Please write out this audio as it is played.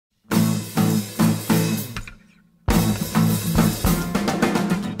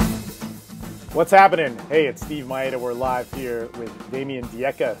What's happening? Hey, it's Steve Mayeda. We're live here with Damien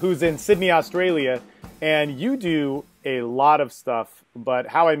Diecke, who's in Sydney, Australia. And you do a lot of stuff, but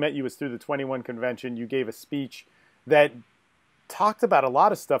how I met you was through the 21 convention. You gave a speech that talked about a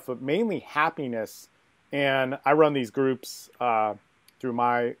lot of stuff, but mainly happiness. And I run these groups through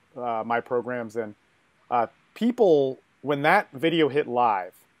my programs. And people, when that video hit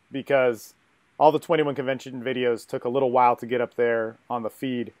live, because all the 21 convention videos took a little while to get up there on the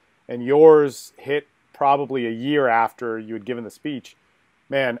feed, and yours hit probably a year after you had given the speech,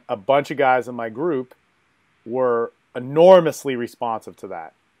 man, a bunch of guys in my group were enormously responsive to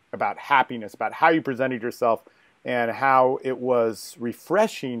that, about happiness, about how you presented yourself, and how it was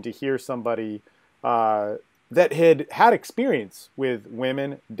refreshing to hear somebody that had experience with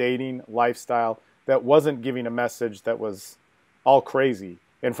women, dating, lifestyle, that wasn't giving a message that was all crazy.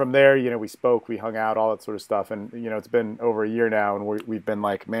 And from there, we spoke, we hung out, all that sort of stuff. And, it's been over a year now, and we've been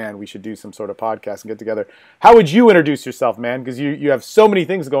like, man, we should do some sort of podcast and get together. How would you introduce yourself, man? Because you have so many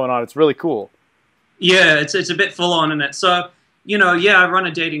things going on. It's really cool. Yeah, it's a bit full on in it. So, I run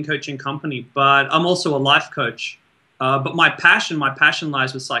a dating coaching company, but I'm also a life coach. But my passion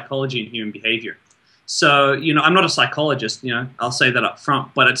lies with psychology and human behavior. So, I'm not a psychologist, I'll say that up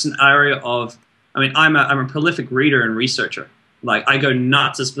front, but it's an area of, I'm a prolific reader and researcher. Like, I go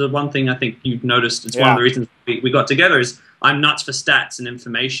nuts. It's the one thing I think you've noticed. It's one of the reasons we got together is I'm nuts for stats and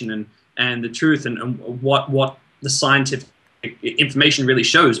information and the truth and what the scientific information really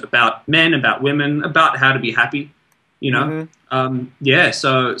shows about men, about women, about how to be happy. So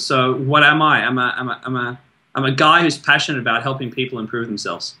what am I? I'm a guy who's passionate about helping people improve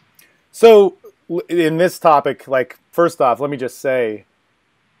themselves. So in this topic, like, first off, let me just say,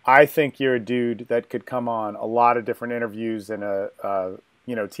 I think you're a dude that could come on a lot of different interviews in a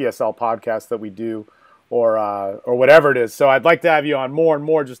TSL podcast that we do, or whatever it is. So I'd like to have you on more and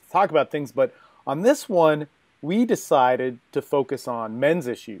more just to talk about things. But on this one, we decided to focus on men's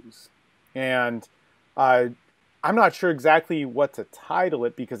issues, and I'm not sure exactly what to title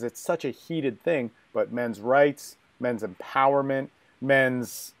it because it's such a heated thing. But men's rights, men's empowerment,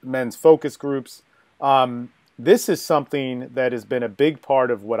 men's focus groups. This is something that has been a big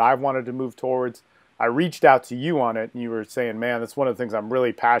part of what I've wanted to move towards. I reached out to you on it, and you were saying, man, that's one of the things I'm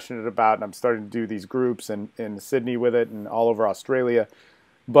really passionate about, and I'm starting to do these groups in Sydney with it and all over Australia.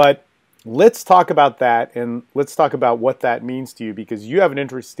 But let's talk about that, and let's talk about what that means to you, because you have an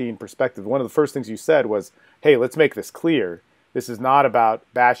interesting perspective. One of the first things you said was, hey, let's make this clear. This is not about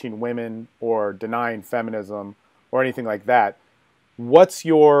bashing women or denying feminism or anything like that. What's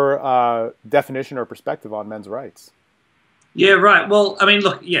your definition or perspective on men's rights? Yeah, right. Well,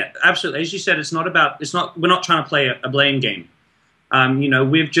 look, yeah, absolutely. As you said, we're not trying to play a blame game.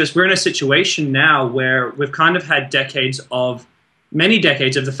 We're in a situation now where we've kind of had many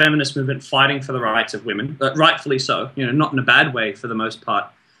decades of the feminist movement fighting for the rights of women, rightfully so, not in a bad way for the most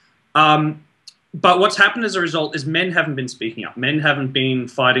part. But what's happened as a result is men haven't been speaking up. Men haven't been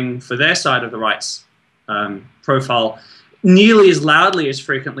fighting for their side of the rights profile nearly as loudly, as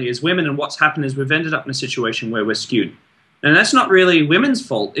frequently as women. And what's happened is we've ended up in a situation where we're skewed. And that's not really women's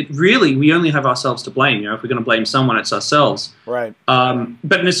fault. We only have ourselves to blame. If we're going to blame someone, it's ourselves. Right.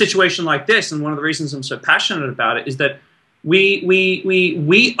 But in a situation like this, and one of the reasons I'm so passionate about it is that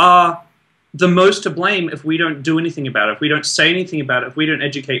we are the most to blame if we don't do anything about it, if we don't say anything about it, if we don't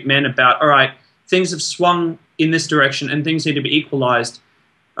educate men about, all right, things have swung in this direction and things need to be equalized.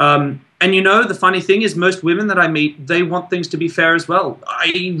 And the funny thing is most women that I meet, they want things to be fair as well.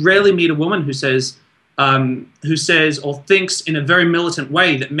 I rarely meet a woman who says or thinks in a very militant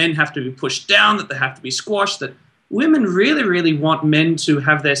way that men have to be pushed down, that they have to be squashed, that women really, really want men to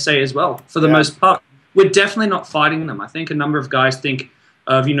have their say as well, for the most part. We're definitely not fighting them. I think a number of guys think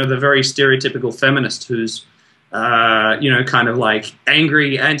of, the very stereotypical feminist who's, kind of like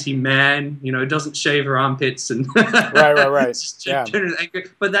angry anti-man, doesn't shave her armpits and right. Yeah.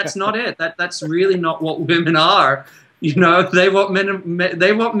 But that's not it. That's really not what women are. They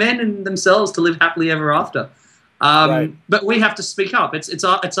want men in themselves to live happily ever after. But we have to speak up. It's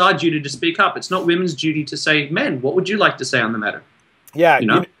our duty to speak up. It's not women's duty to say, men, what would you like to say on the matter? Yeah.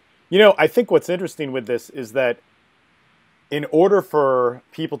 I think what's interesting with this is that in order for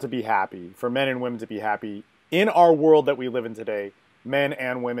people to be happy, for men and women to be happy, in our world that we live in today, men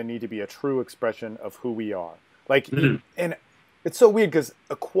and women need to be a true expression of who we are. And it's so weird because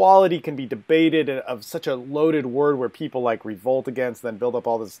equality can be debated of such a loaded word where people like revolt against, then build up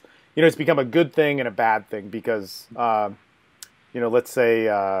all this, it's become a good thing and a bad thing because, let's say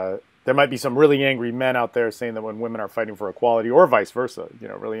there might be some really angry men out there saying that when women are fighting for equality, or vice versa,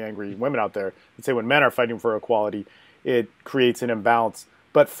 really angry women out there that say when men are fighting for equality, it creates an imbalance.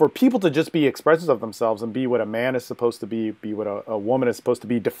 But for people to just be expressions of themselves and be what a man is supposed to be what a woman is supposed to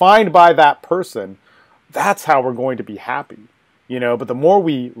be, defined by that person, that's how we're going to be happy. You know, but the more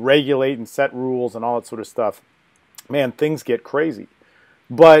we regulate and set rules and all that sort of stuff, man, things get crazy.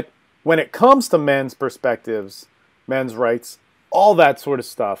 But when it comes to men's perspectives, men's rights, all that sort of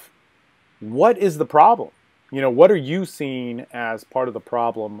stuff, what is the problem? You know, what are you seeing as part of the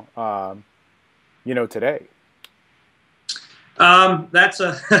problem, you know, today? That's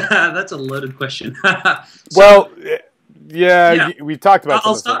a that's a loaded question. Well, yeah, we talked about.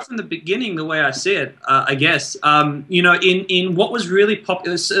 I'll start from the beginning, the way I see it. I guess you know, in what was really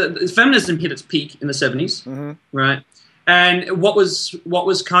popular, feminism hit its peak in the 70s, right? And what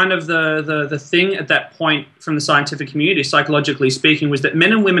was kind of the thing at that point from the scientific community, psychologically speaking, was that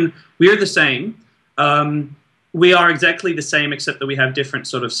men and women, we are the same. We are exactly the same, except that we have different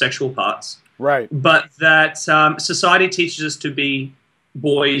sort of sexual parts. Right. But that society teaches us to be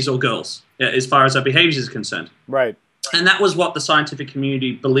boys or girls, as far as our behaviors is concerned. Right. And that was what the scientific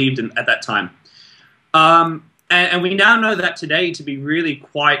community believed in at that time. And we now know that today to be really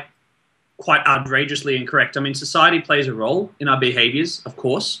quite outrageously incorrect. I mean, society plays a role in our behaviors, of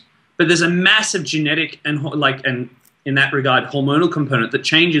course, but there's a massive genetic and in that regard hormonal component that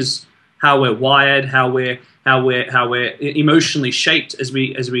changes how we're wired, how we're emotionally shaped as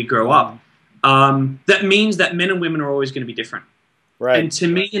we grow up. That means that men and women are always going to be different. Right. And to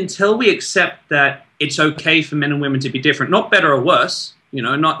me, until we accept that it's okay for men and women to be different, not better or worse, you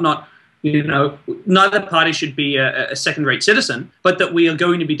know, not you know, neither party should be a second-rate citizen, but that we are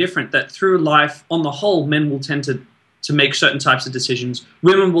going to be different, that through life, on the whole, men will tend to make certain types of decisions.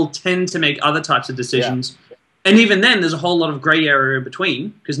 Women will tend to make other types of decisions. Yeah. And even then, there's a whole lot of gray area in between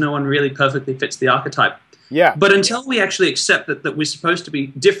because no one really perfectly fits the archetype. Yeah. But until we actually accept that we're supposed to be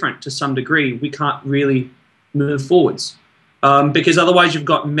different to some degree, we can't really move forwards. Because otherwise you've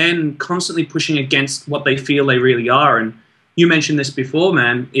got men constantly pushing against what they feel they really are. And you mentioned this before,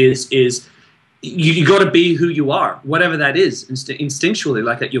 man, is you got to be who you are, whatever that is, instinctually,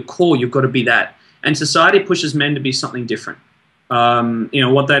 like at your core, you've got to be that. And society pushes men to be something different. You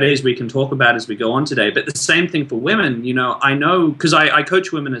know, what that is, we can talk about as we go on today. But the same thing for women, you know, I know, because I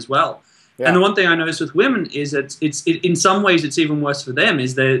coach women as well. Yeah. And the one thing I notice with women is that it's in some ways it's even worse for them,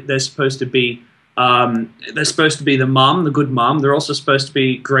 is they're supposed to be the mom, the good mom. They're also supposed to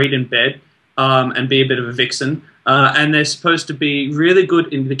be great in bed and be a bit of a vixen. And they're supposed to be really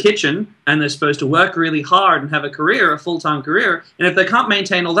good in the kitchen, and they're supposed to work really hard and have a career, a full-time career. And if they can't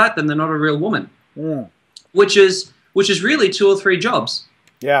maintain all that, then they're not a real woman. Mm. Which is really 2 or 3 jobs.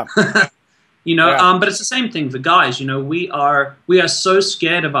 Yeah. You know, yeah. But it's the same thing for guys. You know, we are so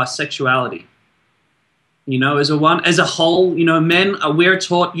scared of our sexuality. You know, as a whole, you know, men, we're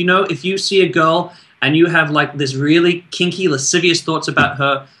taught, you know, if you see a girl and you have like this really kinky, lascivious thoughts about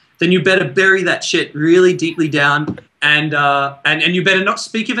her, then you better bury that shit really deeply down, and you better not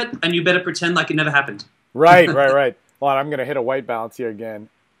speak of it, and you better pretend like it never happened. Right. Hold on, I'm gonna hit a white balance here again.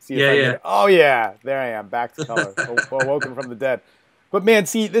 See if I can. Oh yeah, there I am, back to color, awoken from the dead. But man,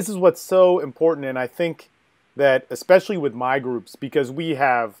 see, this is what's so important, and I think that especially with my groups, because we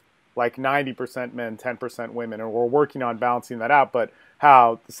have like 90% men, 10% women, and we're working on balancing that out. But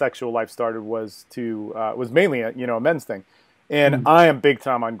how the sexual life started was mainly a men's thing. And I am big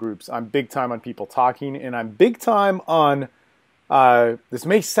time on groups. I'm big time on people talking, and I'm big time on, this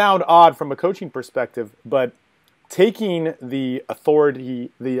may sound odd from a coaching perspective, but taking the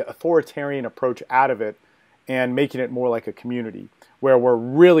authoritarian approach out of it and making it more like a community where we're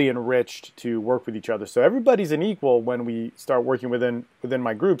really enriched to work with each other. So everybody's an equal when we start working within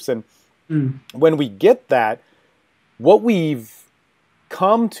my groups. And when we get that, what we've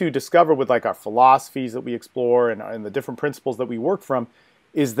come to discover with like our philosophies that we explore and the different principles that we work from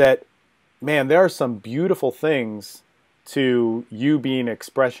is that, man, there are some beautiful things to you being an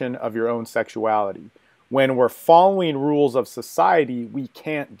expression of your own sexuality. When we're following rules of society, we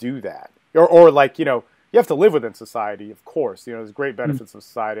can't do that. Or like, you know, you have to live within society, of course. You know, there's great benefits of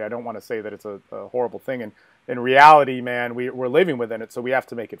society. I don't want to say that it's a horrible thing. And in reality, man, we're living within it, so we have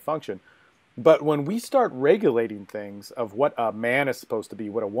to make it function. But when we start regulating things of what a man is supposed to be,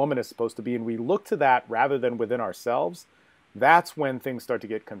 what a woman is supposed to be, and we look to that rather than within ourselves, that's when things start to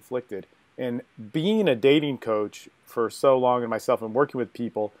get conflicted. And being a dating coach for so long and myself and working with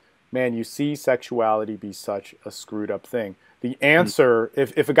people, man, you see sexuality be such a screwed up thing. The answer,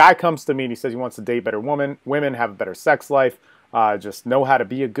 if a guy comes to me and he says he wants to date better women, have a better sex life, just know how to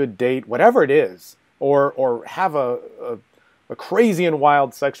be a good date, whatever it is, or have a crazy and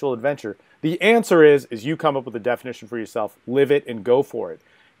wild sexual adventure, the answer is you come up with a definition for yourself, live it, and go for it.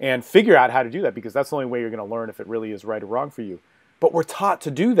 And figure out how to do that, because that's the only way you're going to learn if it really is right or wrong for you. But we're taught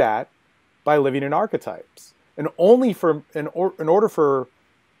to do that by living in archetypes. And only in order for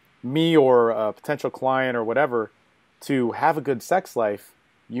me or a potential client or whatever to have a good sex life,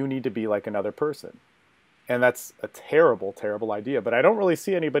 you need to be like another person. And that's a terrible, terrible idea. But I don't really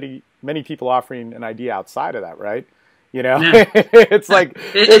see many people offering an idea outside of that, right? You know, Yeah. it's like,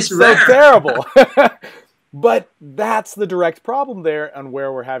 it's so rare. terrible. But that's the direct problem there on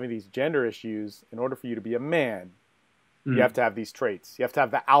where we're having these gender issues. In order for you to be a man, you have to have these traits. You have to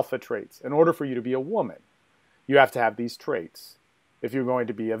have the alpha traits. In order for you to be a woman, you have to have these traits. If you're going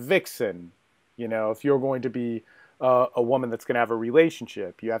to be a vixen, you know, if you're going to be a woman that's going to have a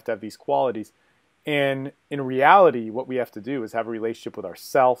relationship, you have to have these qualities. And in reality, what we have to do is have a relationship with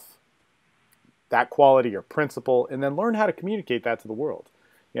ourself, that quality or principle, and then learn how to communicate that to the world.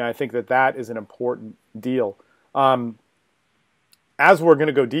 You know, I think that that is an important deal. As we're going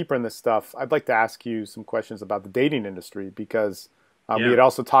to go deeper in this stuff, I'd like to ask you some questions about the dating industry, because we had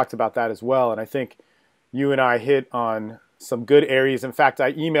also talked about that as well. And I think you and I hit on some good areas. In fact,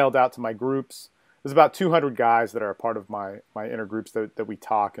 I emailed out to my groups. There's about 200 guys that are a part of my inner groups that we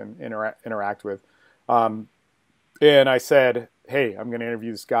talk and interact with. And I said, hey, I'm going to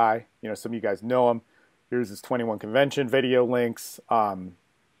interview this guy. You know, some of you guys know him. Here's his 21 convention video links.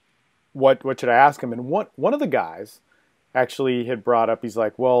 What should I ask him? And one of the guys actually had brought up, he's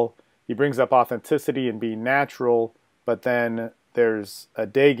like, well, he brings up authenticity and being natural, but then there's a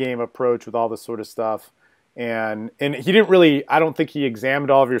day game approach with all this sort of stuff. And he didn't really, I don't think he examined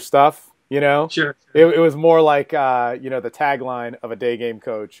all of your stuff, you know? Sure. It was more like, you know, the tagline of a day game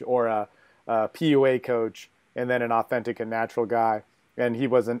coach or a PUA coach, and then an authentic and natural guy. And he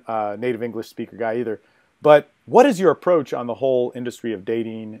wasn't a native English speaker guy either. But what is your approach on the whole industry of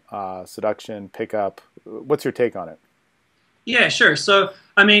dating, seduction, pickup? What's your take on it? Yeah, sure. So,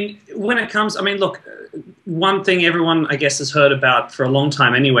 I mean, when it comes, I mean, look, one thing everyone, I guess, has heard about for a long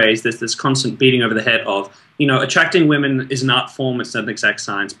time anyway is this constant beating over the head of, you know, attracting women is an art form, it's not an exact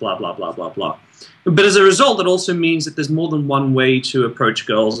science, blah, blah, blah, blah, blah. But as a result, it also means that there's more than one way to approach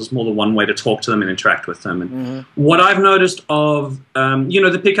girls. There's more than one way to talk to them and interact with them. And what I've noticed of, you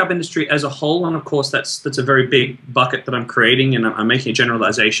know, the pickup industry as a whole, and of course that's a very big bucket that I'm creating, and I'm making a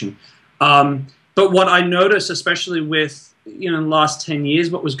generalization. But what I noticed, especially with, you know, in the last 10 years,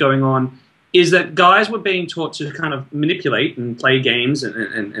 what was going on is that guys were being taught to kind of manipulate and play games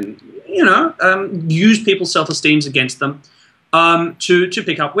and you know, use people's self-esteems against them to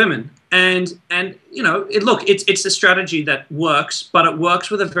pick up women. And you know, it's a strategy that works, but it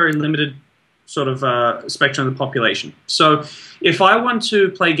works with a very limited sort of spectrum of the population. So if I want to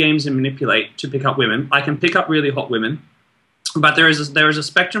play games and manipulate to pick up women, I can pick up really hot women, but there is a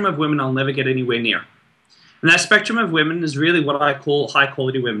spectrum of women I'll never get anywhere near. And that spectrum of women is really what I call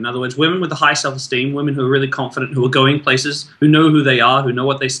high-quality women. In other words, women with a high self-esteem, women who are really confident, who are going places, who know who they are, who know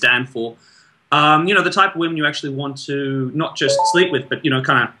what they stand for. You know, the type of women you actually want to not just sleep with, but, you know,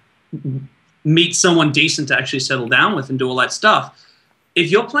 kind of meet someone decent to actually settle down with and do all that stuff.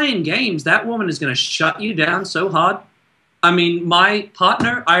 If you're playing games, that woman is going to shut you down so hard. I mean, my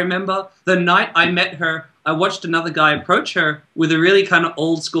partner, I remember the night I met her, I watched another guy approach her with a really kind of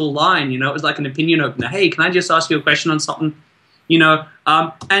old school line, you know, it was like an opinion opener. Hey, can I just ask you a question on something? You know,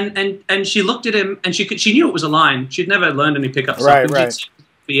 and she looked at him and she knew it was a line. She'd never learned any pickup stuff. Right.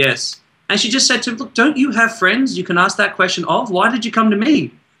 BS. And she just said to him, look, don't you have friends you can ask that question of? Why did you come to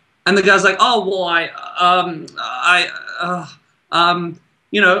me? And the guy's like, oh, well,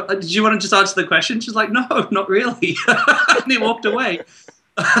 you know, did you want to just answer the question? She's like, no, not really. And he walked away.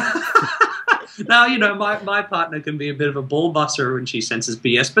 Now, you know, my partner can be a bit of a ball buster when she senses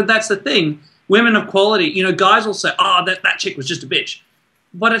BS, but that's the thing. Women of quality, you know, guys will say, oh, that chick was just a bitch.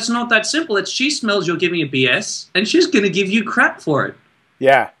 But it's not that simple. It's she smells you're giving a BS, and she's going to give you crap for it.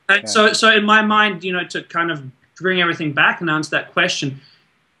 Yeah. And so in my mind, you know, to kind of bring everything back and answer that question,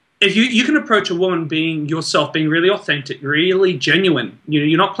 if you can approach a woman being yourself, being really authentic, really genuine, you know,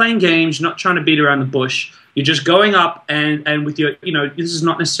 you're not playing games, you're not trying to beat around the bush, you're just going up and with your, you know, this is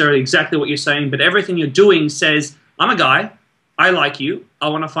not necessarily exactly what you're saying, but everything you're doing says, I'm a guy, I like you, I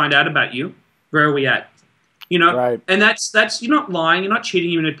want to find out about you, where are we at? You know, right. And that's you're not lying, you're not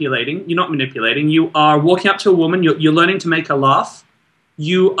cheating, you're not manipulating, you are walking up to a woman, you're learning to make her laugh,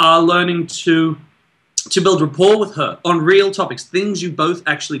 you are learning to build rapport with her on real topics, things you both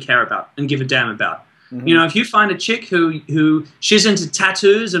actually care about and give a damn about. You know, if you find a chick who she's into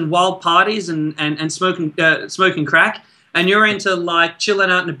tattoos and wild parties and smoking crack, and you're into like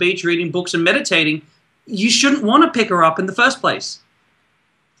chilling out on the beach, reading books and meditating, you shouldn't want to pick her up in the first place.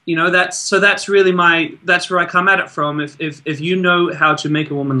 You know, that's really that's where I come at it from. If you know how to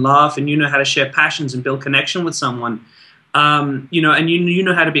make a woman laugh and you know how to share passions and build connection with someone, You know, and you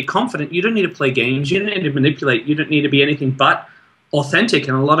know how to be confident. You don't need to play games. You don't need to manipulate. You don't need to be anything but authentic.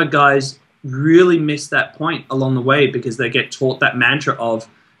 And a lot of guys really miss that point along the way because they get taught that mantra of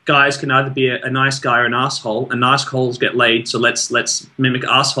guys can either be a nice guy or an asshole, and nice holes get laid, so let's mimic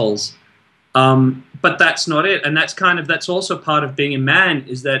assholes. But that's not it, and that's also part of being a man,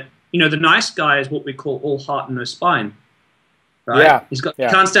 is that, you know, the nice guy is what we call all heart and no spine, right? Yeah. He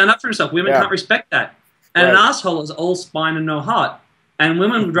can't stand up for himself. Women can't respect that. And an asshole is all spine and no heart. And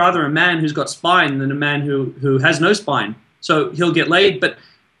women would rather a man who's got spine than a man who has no spine. So he'll get laid. But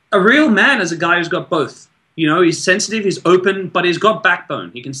a real man is a guy who's got both. You know, he's sensitive, he's open, but he's got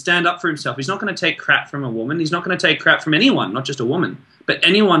backbone. He can stand up for himself. He's not going to take crap from a woman. He's not going to take crap from anyone, not just a woman. But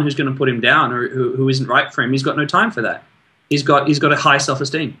anyone who's going to put him down or who isn't right for him, he's got no time for that. He's got a high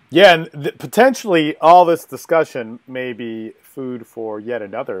self-esteem. Yeah, and potentially all this discussion may be food for yet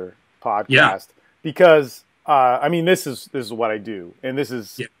another podcast. Yeah. Because, I mean, this is what I do. And this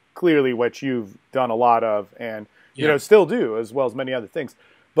is clearly what you've done a lot of and, you know, still do, as well as many other things.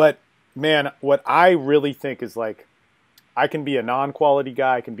 But, man, what I really think is, like, I can be a non-quality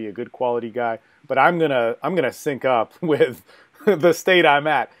guy, I can be a good quality guy, but I'm gonna sync up with the state I'm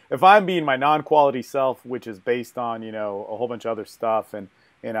at. If I'm being my non-quality self, which is based on, you know, a whole bunch of other stuff and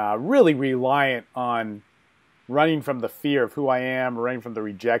really reliant on running from the fear of who I am, running from the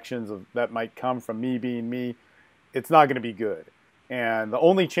rejections that might come from me being me, it's not going to be good. And the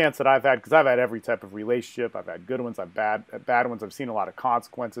only chance that I've had, because I've had every type of relationship, I've had good ones, I've had bad ones, I've seen a lot of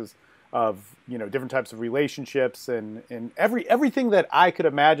consequences of, you know, different types of relationships, and everything that I could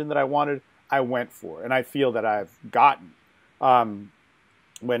imagine that I wanted, I went for, and I feel that I've gotten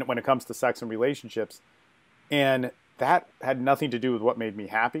when it comes to sex and relationships. And that had nothing to do with what made me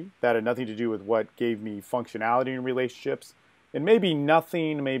happy. That had nothing to do with what gave me functionality in relationships. And maybe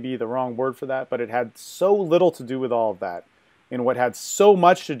nothing may be the wrong word for that, but it had so little to do with all of that. And what had so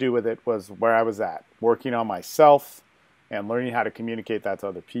much to do with it was where I was at, working on myself and learning how to communicate that to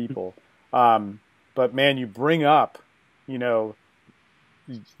other people. But man, you bring up, you know,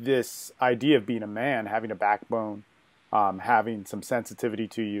 this idea of being a man, having a backbone, having some sensitivity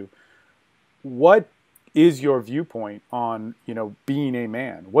to you. What is your viewpoint on, you know, being a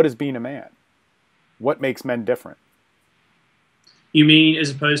man? What is being a man? What makes men different? You mean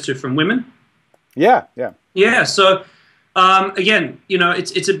as opposed to from women? Yeah, yeah. Yeah, so again, you know,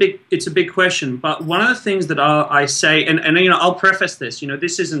 it's a big question, but one of the things that I say, and you know, I'll preface this, you know,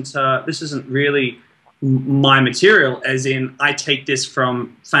 this isn't really my material, as in I take this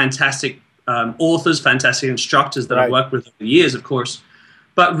from fantastic authors, fantastic instructors that I've worked with over the years, of course.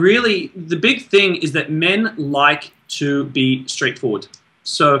 But really, the big thing is that men like to be straightforward.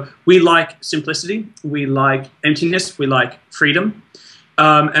 So we like simplicity, we like emptiness, we like freedom.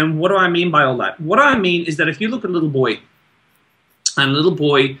 And what do I mean by all that? What I mean is that if you look at a little boy, and a little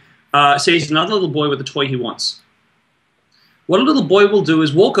boy sees another little boy with a toy he wants, what a little boy will do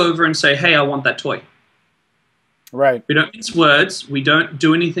is walk over and say, hey, I want that toy. Right. We don't mince words. We don't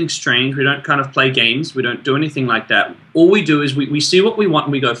do anything strange. We don't kind of play games. We don't do anything like that. All we do is we see what we want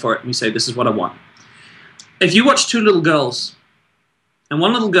and we go for it. And we say, this is what I want. If you watch two little girls and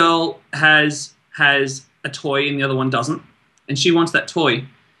one little girl has a toy and the other one doesn't, and she wants that toy,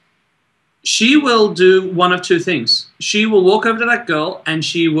 she will do one of two things. She will walk over to that girl and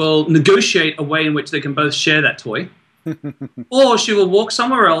she will negotiate a way in which they can both share that toy. Or she will walk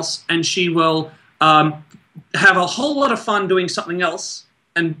somewhere else and she will have a whole lot of fun doing something else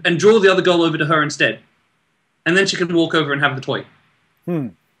and draw the other girl over to her instead. And then she can walk over and have the toy.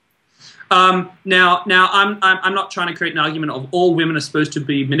 Now I'm not trying to create an argument of all women are supposed to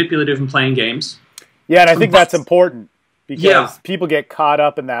be manipulative and playing games. Yeah, and I think that's important because people get caught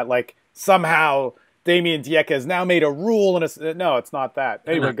up in that, like somehow Damien Diecke has now made a rule, and no, it's not that.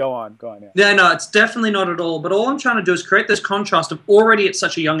 Anyway, go on. Yeah, no, it's definitely not at all. But all I'm trying to do is create this contrast of already at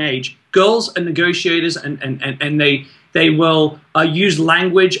such a young age, girls are negotiators, and they will use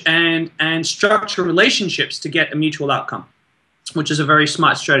language and structure relationships to get a mutual outcome, which is a very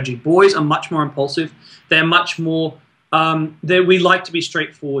smart strategy. Boys are much more impulsive. They're much more. We like to be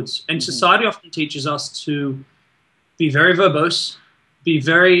straightforwards, and society often teaches us to be very verbose, be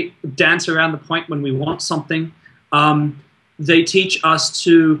very dance around the point when we want something. They teach us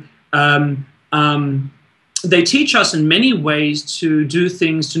to, they teach us in many ways to do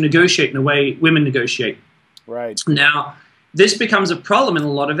things, to negotiate in the way women negotiate. Right. Now, this becomes a problem in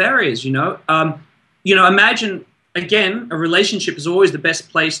a lot of areas, you know. Imagine, again, a relationship is always the best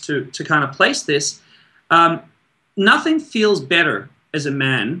place to kind of place this. Nothing feels better as a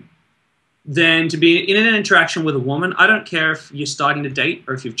man than to be in an interaction with a woman. I don't care if you're starting to date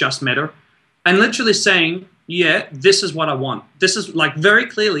or if you've just met her, and literally saying, yeah, this is what I want. This is like very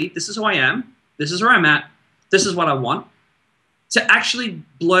clearly, this is who I am. This is where I'm at. This is what I want. To actually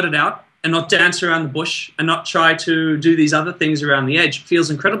blurt it out and not dance around the bush and not try to do these other things around the edge feels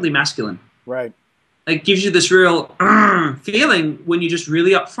incredibly masculine. Right. It gives you this real feeling when you're just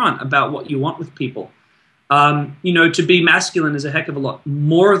really upfront about what you want with people. You know, to be masculine is a heck of a lot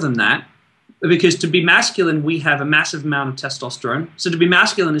more than that, because to be masculine, we have a massive amount of testosterone. So to be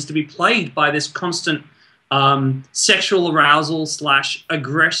masculine is to be plagued by this constant sexual arousal /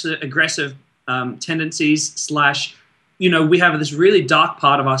 aggressive tendencies / you know, we have this really dark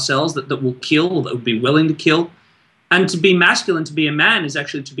part of ourselves that will kill, that would be willing to kill. And to be masculine, to be a man, is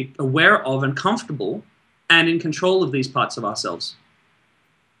actually to be aware of and comfortable and in control of these parts of ourselves.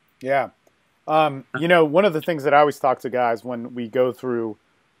 Yeah. You know, one of the things that I always talk to guys when we go through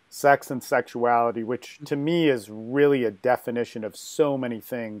sex and sexuality, which to me is really a definition of so many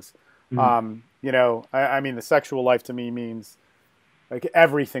things. You know, I mean, the sexual life to me means like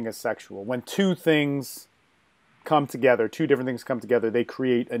everything is sexual. When two things come together, two different things come together, they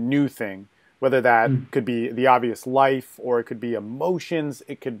create a new thing, whether that could be the obvious life, or it could be emotions,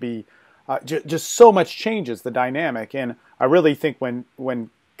 it could be just so much changes the dynamic. And I really think when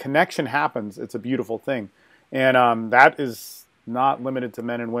connection happens, it's a beautiful thing. And that is not limited to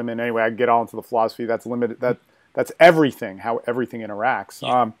men and women. Anyway, I get all into the philosophy. That's limited. That's everything, how everything interacts.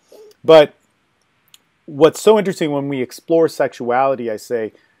 Yeah. But what's so interesting when we explore sexuality, I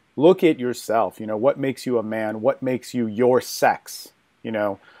say, look at yourself. You know, what makes you a man? What makes you your sex? You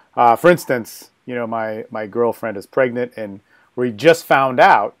know, for instance, you know, my girlfriend is pregnant, and we just found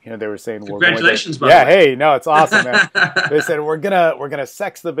out. You know, they were saying, congratulations, by the way. Hey, no, it's awesome, man. They said we're gonna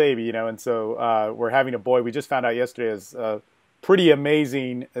sex the baby. You know, and so we're having a boy. We just found out yesterday. Is pretty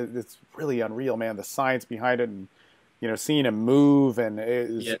amazing. It's really unreal, man. The science behind it, and you know, seeing him move, and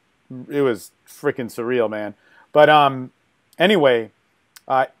it was freaking surreal, man. But anyway.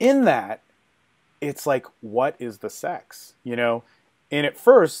 In that, it's like, what is the sex? You know, and at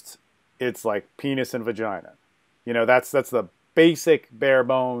first, it's like penis and vagina. You know, that's the basic, bare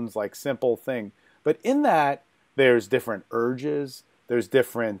bones, like simple thing. But in that, there's different urges, there's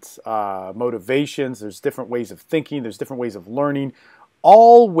different motivations, there's different ways of thinking, there's different ways of learning,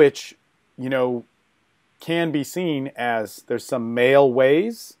 all which, you know, can be seen as there's some male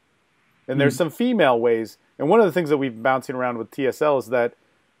ways and there's some female ways. And one of the things that we've been bouncing around with TSL is that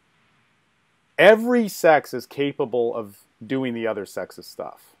every sex is capable of doing the other sex's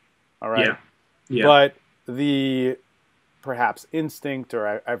stuff. All right. Yeah. But the perhaps instinct,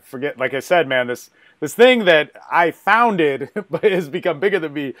 or I forget, like I said, man, this thing that I founded but has become bigger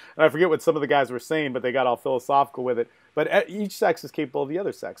than me. And I forget what some of the guys were saying, but they got all philosophical with it. But each sex is capable of the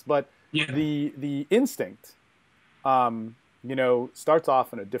other sex. But the instinct, you know, starts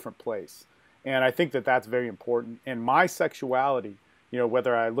off in a different place. And I think that that's very important. And my sexuality, you know,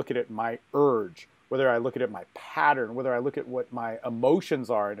 whether I look at it my urge, whether I look at it my pattern, whether I look at what my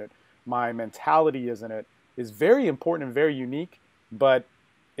emotions are in it, my mentality is in it, is very important and very unique. But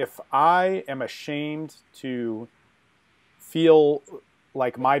if I am ashamed to feel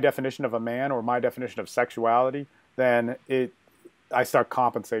like my definition of a man or my definition of sexuality, then I start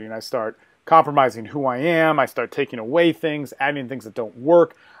compensating. I start compromising who I am. I start taking away things, adding things that don't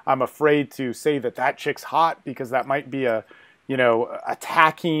work. I'm afraid to say that chick's hot because that might be a, you know,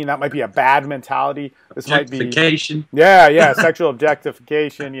 attacking. That might be a bad mentality. This might be objectification. Yeah, sexual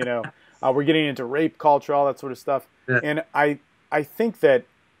objectification. You know, we're getting into rape culture, all that sort of stuff. Yeah. And I think that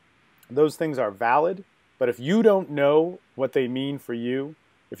those things are valid. But if you don't know what they mean for you,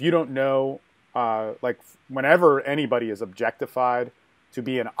 if you don't know, like whenever anybody is objectified to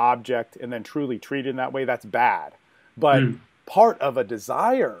be an object and then truly treated in that way, that's bad. But part of a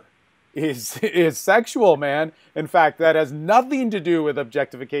desire is sexual, man. In fact, that has nothing to do with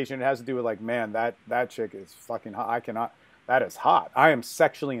objectification. It has to do with like, man, that chick is fucking hot. That is hot. I am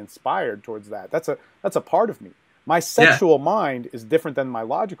sexually inspired towards that. That's a part of me. My sexual mind is different than my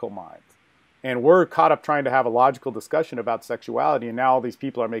logical mind. And we're caught up trying to have a logical discussion about sexuality, and now all these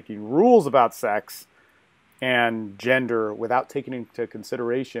people are making rules about sex and gender without taking into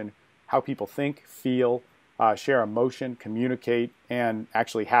consideration how people think, feel, share emotion, communicate, and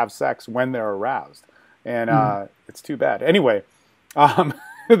actually have sex when they're aroused. And it's too bad. Anyway,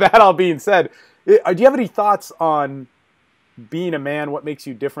 that all being said, do you have any thoughts on being a man? What makes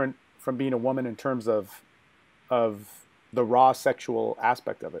you different from being a woman in terms of the raw sexual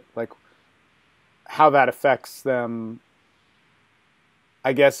aspect of it? Like how that affects them,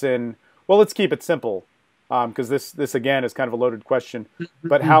 I guess, well, let's keep it simple. Because this again is kind of a loaded question,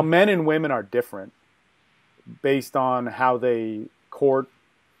 but how men and women are different based on how they court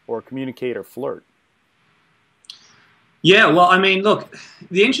or communicate or flirt. Yeah, well, I mean, look,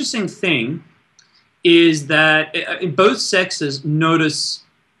 the interesting thing is that both sexes notice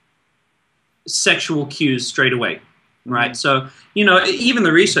sexual cues straight away, right? Mm-hmm. So, you know, even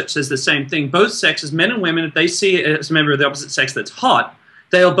the research says the same thing. Both sexes, men and women, if they see as a member of the opposite sex that's hot,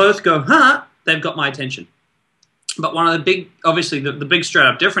 they'll both go, huh, they've got my attention. But one of the big, obviously, the big straight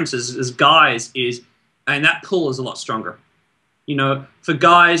up differences is guys is, and that pull is a lot stronger. You know, for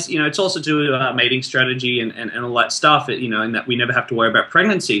guys, you know, it's also to do with mating strategy and all that stuff, you know, and that we never have to worry about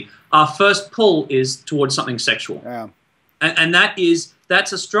pregnancy. Our first pull is towards something sexual. Yeah. And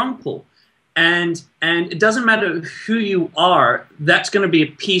that's a strong pull. And it doesn't matter who you are, that's going to be a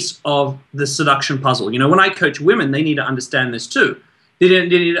piece of the seduction puzzle. You know, when I coach women, they need to understand this too. They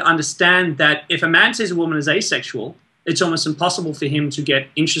need to understand that if a man sees a woman as asexual, it's almost impossible for him to get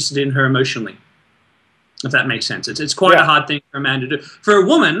interested in her emotionally, if that makes sense. It's quite a hard thing for a man to do. For a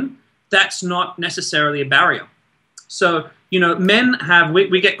woman, that's not necessarily a barrier. So, you know, men have,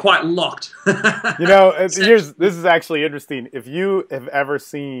 we get quite locked. You know, this is actually interesting. If you have ever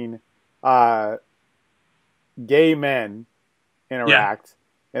seen gay men interact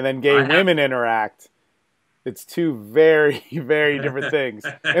and then gay women interact, it's two very, very different things.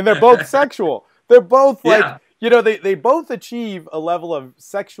 And they're both sexual. They're both like, you know, they both achieve a level of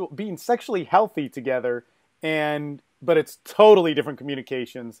being sexually healthy together, but it's totally different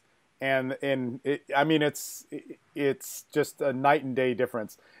communications. I mean, it's just a night and day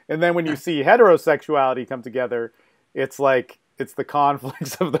difference. And then when you see heterosexuality come together, it's like, it's the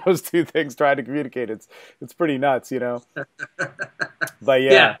conflicts of those two things trying to communicate. It's pretty nuts, you know? But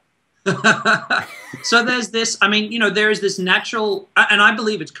yeah. So there's this, I mean, you know, there is this natural, and I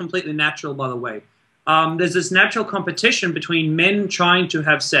believe it's completely natural, by the way. There's this natural competition between men trying to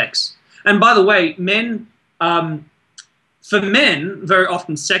have sex. And by the way, for men, very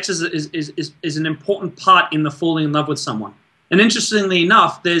often sex is an important part in the falling in love with someone. And interestingly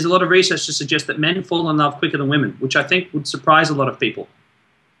enough, there's a lot of research to suggest that men fall in love quicker than women, which I think would surprise a lot of people.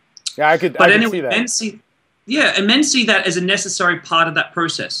 Yeah, I could see that. Men see that as a necessary part of that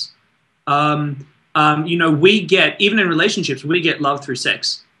process. You know, we get, even in relationships, we get love through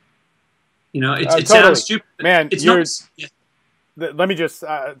sex. You know, it totally. sounds stupid. Man, it's not. Let me just,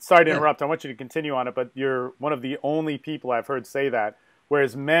 sorry to interrupt. I want you to continue on it, but you're one of the only people I've heard say that.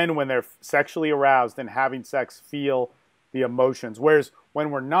 Whereas men, when they're sexually aroused and having sex, feel the emotions. Whereas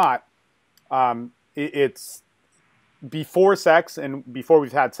when we're not, it's before sex and before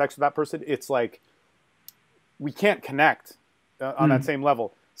we've had sex with that person, it's like we can't connect on that same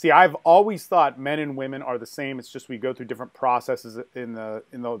level. See, I've always thought men and women are the same. It's just we go through different processes in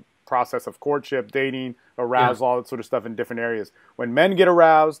the process of courtship, dating, arousal, all that sort of stuff in different areas. When men get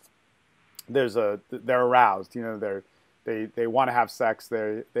aroused, they're aroused. You know, they want to have sex.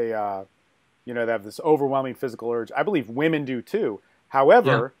 You know, they have this overwhelming physical urge. I believe women do too.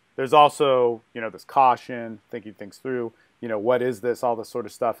 However, there's also, you know, this caution, thinking things through. You know, what is this? All this sort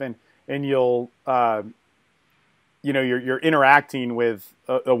of stuff, and you'll you know, you're interacting with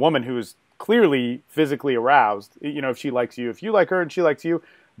a woman who is clearly physically aroused. You know, if she likes you, if you like her, and she likes you,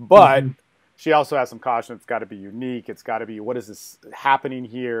 but she also has some caution. It's got to be unique. It's got to be, what is this happening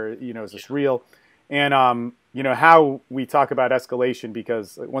here? You know, is this real? And you know, how we talk about escalation,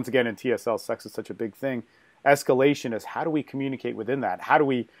 because once again in TSL, sex is such a big thing. Escalation is, how do we communicate within that? How do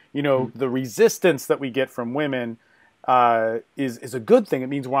we, you know, the resistance that we get from women is a good thing. It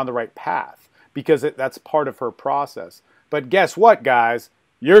means we're on the right path, because that's part of her process. But guess what, guys?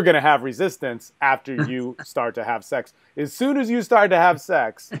 You're going to have resistance after you start to have sex. As soon as you start to have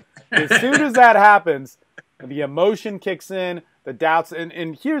sex, as soon as that happens, the emotion kicks in, the doubts.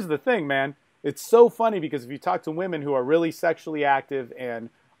 And here's the thing, man. It's so funny, because if you talk to women who are really sexually active and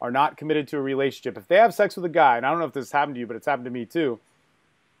are not committed to a relationship, if they have sex with a guy, and I don't know if this happened to you, but it's happened to me too.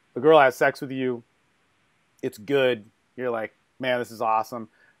 The girl has sex with you. It's good. You're like, man, this is awesome.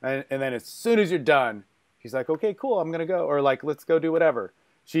 And then as soon as you're done, she's like, okay, cool, I'm going to go. Or like, let's go do whatever.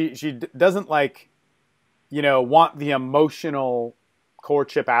 She doesn't, like, you know, want the emotional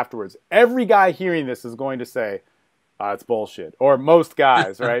courtship afterwards. Every guy hearing this is going to say, it's bullshit. Or most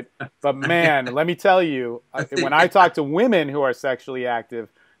guys, right? But man, let me tell you, when I talk to women who are sexually active,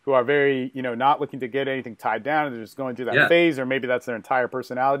 who are very, you know, not looking to get anything tied down, and they're just going through that phase, or maybe that's their entire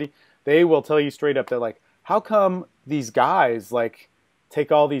personality, they will tell you straight up, they're like, how come these guys, like,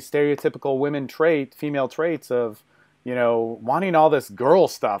 take all these stereotypical female traits of, you know, wanting all this girl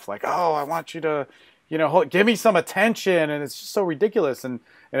stuff, like, oh, I want you to, you know, give me some attention, and it's just so ridiculous. And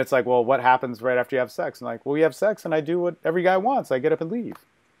it's like, well, what happens right after you have sex? And like, well, we have sex, and I do what every guy wants. I get up and leave.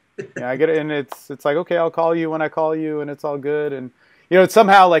 Yeah, I get it, and it's like, okay, I'll call you when I call you, and it's all good. And you know, it's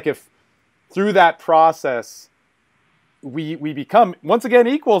somehow like, if through that process, we become, once again,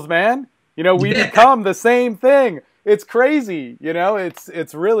 equals, man. You know, we Yeah. become the same thing. It's crazy. You know,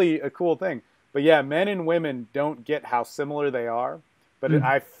 it's really a cool thing. But yeah, men and women don't get how similar they are. But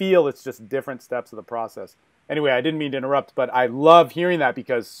I feel it's just different steps of the process. Anyway, I didn't mean to interrupt, but I love hearing that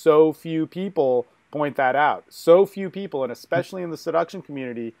because so few people point that out. So few people, and especially in the seduction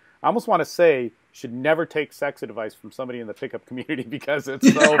community, I almost want to say should never take sex advice from somebody in the pickup community because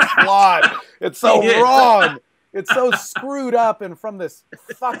it's so flawed. It's so wrong. It's so screwed up, and from this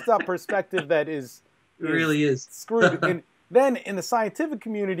fucked up perspective that is It really is screwed. And then in the scientific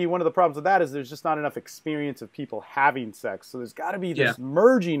community, one of the problems with that is there's just not enough experience of people having sex. So there's got to be this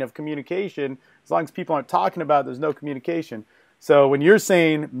merging of communication. As long as people aren't talking about it, there's no communication. So when you're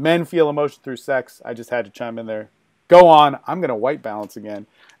saying men feel emotion through sex, I just had to chime in there. Go on. I'm going to white balance again.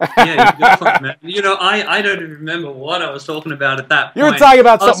 Yeah, you got man. You know, I don't even remember what I was talking about at that point. You were talking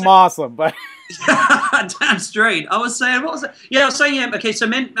about something awesome, but damn straight. I was saying, what was it? Yeah, I was saying, yeah. Okay, so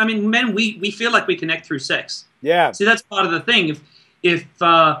men. I mean, men. We feel like we connect through sex. Yeah. See, that's part of the thing.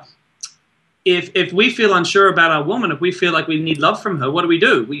 If we feel unsure about our woman, if we feel like we need love from her, what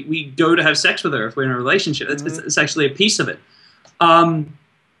do? We go to have sex with her if we're in a relationship. It's actually a piece of it.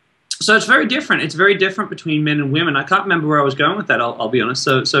 So it's very different. It's very different between men and women. I can't remember where I was going with that. I'll be honest.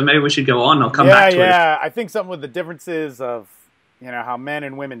 So maybe we should go on. I'll come back to it. Yeah, I think something with the differences of, you know, how men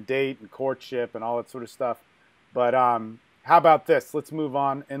and women date and courtship and all that sort of stuff. But how about this? Let's move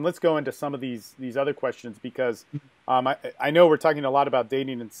on and let's go into some of these other questions because I know we're talking a lot about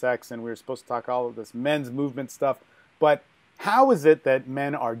dating and sex, and we were supposed to talk all of this men's movement stuff. But how is it that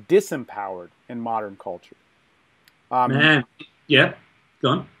men are disempowered in modern culture? Man, yeah, go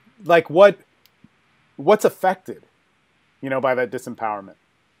on. Like what's affected, you know, by that disempowerment?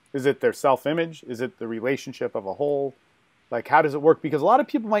 Is it their self-image? Is it the relationship of a whole? Like, how does it work? Because a lot of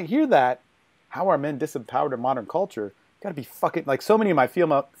people might hear that. How are men disempowered in modern culture? Got to be fucking, like, so many of my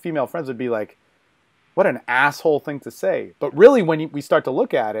female friends would be like, what an asshole thing to say. But really, when we start to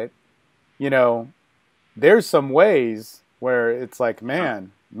look at it, you know, there's some ways where it's like,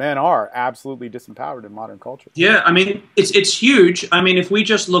 man, men are absolutely disempowered in modern culture. Yeah, I mean, it's huge. I mean, if we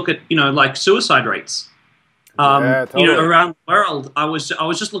just look at, you know, like suicide rates, Yeah, totally. you know, around the world, I was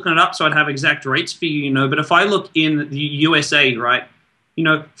just looking it up so I'd have exact rates for you, you know. But if I look in the USA, right, you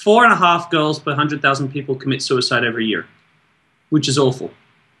know, 4.5 girls per 100,000 people commit suicide every year, which is awful.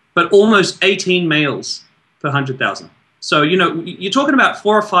 But almost 18 males per 100,000. So, you know, you're talking about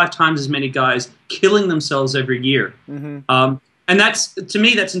 4 or 5 times as many guys killing themselves every year. And that's, to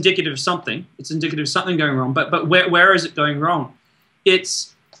me, that's indicative of something. It's indicative of something going wrong. But where is it going wrong?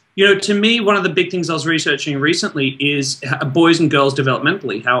 It's, you know, to me, one of the big things I was researching recently is boys and girls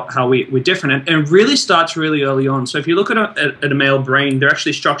developmentally, how we're different. And it really starts really early on. So if you look at a male brain, they're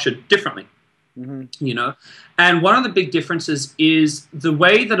actually structured differently, you know. And one of the big differences is the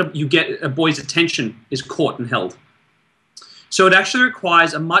way that you get a boy's attention is caught and held. So it actually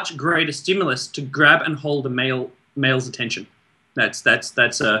requires a much greater stimulus to grab and hold a male's attention. That's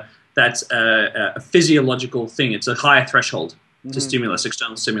a physiological thing. It's a higher threshold to stimulus,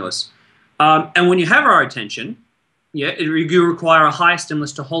 external stimulus. And when you have our attention, you require a higher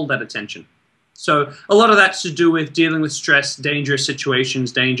stimulus to hold that attention. So a lot of that's to do with dealing with stress, dangerous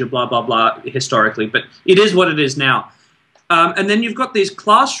situations, danger, blah, blah, blah, historically. But it is what it is now. And then you've got these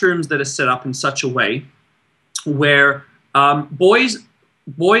classrooms that are set up in such a way where boys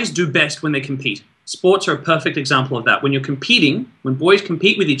do best when they compete. Sports are a perfect example of that. When you're competing, when boys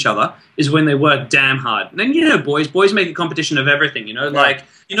compete with each other, is when they work damn hard. And then, you know, boys make a competition of everything, you know, like,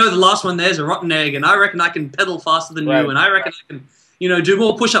 you know, the last one there's a rotten egg, and I reckon I can pedal faster than you, and I reckon I can, you know, do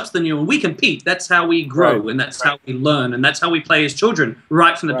more push-ups than you, and we compete. That's how we grow, and that's how we learn, and that's how we play as children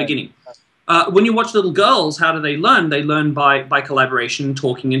right from the beginning. When you watch little girls, how do they learn? They learn by collaboration,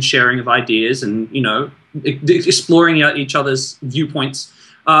 talking and sharing of ideas, and, you know, exploring each other's viewpoints.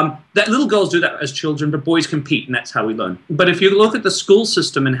 That little girls do that as children, but boys compete, and that's how we learn. But if you look at the school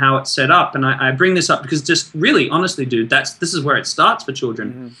system and how it's set up, and I bring this up because just really, honestly, dude, this is where it starts for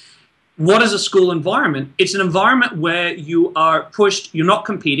children. What is a school environment? It's an environment where you are pushed, you're not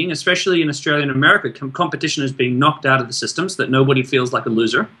competing, especially in Australia and America. Competition is being knocked out of the system so that nobody feels like a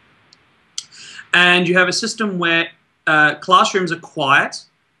loser. And you have a system where classrooms are quiet,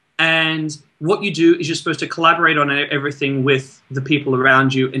 and what you do is you're supposed to collaborate on everything with the people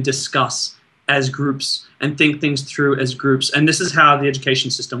around you and discuss as groups and think things through as groups. And this is how the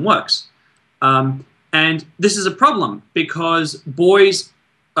education system works. And this is a problem because boys,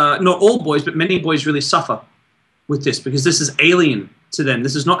 not all boys, but many boys really suffer with this because this is alien to them.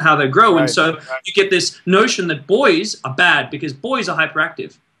 This is not how they grow. And so you get this notion that boys are bad because boys are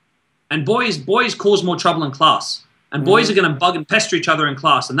hyperactive. And boys cause more trouble in class. And boys are going to bug and pester each other in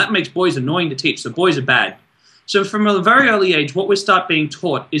class, and that makes boys annoying to teach, so boys are bad. So from a very early age, what we start being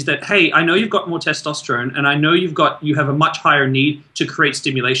taught is that, hey, I know you've got more testosterone, and I know you have a much higher need to create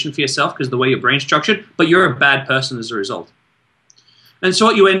stimulation for yourself because of the way your brain's structured, but you're a bad person as a result. And so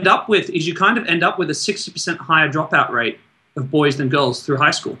what you end up with is you kind of end up with a 60% higher dropout rate of boys than girls through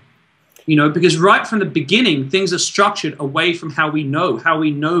high school. You know, because right from the beginning, things are structured away from how we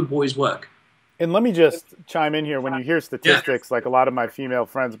know boys work. And let me just chime in here. When you hear statistics, like a lot of my female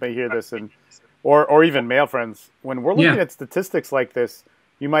friends may hear this, and or even male friends, when we're looking at statistics like this,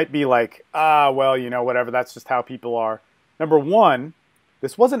 you might be like, well, you know, whatever, that's just how people are. Number one,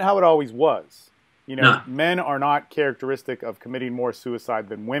 this wasn't how it always was. You know, men are not characteristic of committing more suicide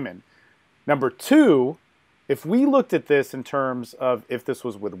than women. Number two, if we looked at this in terms of if this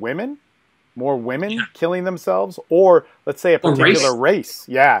was with women, more women killing themselves, or let's say a particular race.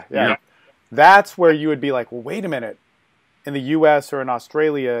 Yeah. That's where you would be like, well, wait a minute. In the U.S. or in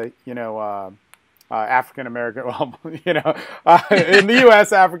Australia, you know, African American, well, you know, in the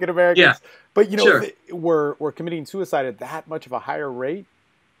U.S., African Americans, but you know, we're committing suicide at that much of a higher rate.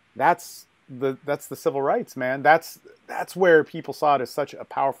 That's the civil rights, man. That's where people saw it as such a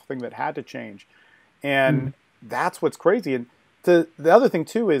powerful thing that had to change, and that's what's crazy. And the other thing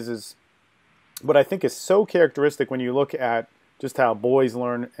too is what I think is so characteristic when you look at just how boys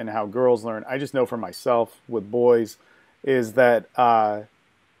learn and how girls learn. I just know for myself with boys is that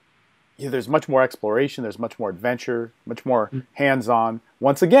there's much more exploration, there's much more adventure, much more hands-on.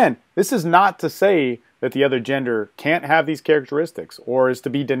 Once again, this is not to say that the other gender can't have these characteristics or is to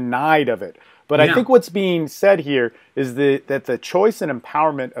be denied of it. But I think what's being said here is that the choice and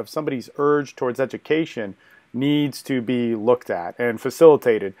empowerment of somebody's urge towards education needs to be looked at and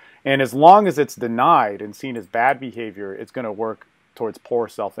facilitated. And as long as it's denied and seen as bad behavior, it's going to work towards poor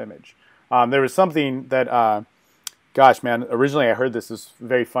self-image. There was something that, gosh, man, originally I heard this is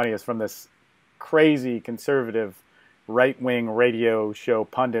very funny. It's from this crazy conservative right-wing radio show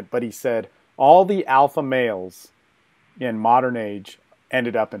pundit, but he said, all the alpha males in modern age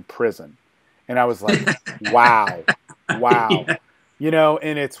ended up in prison. And I was like, wow. You know,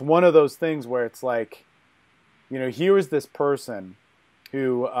 and it's one of those things where it's like, you know, here is this person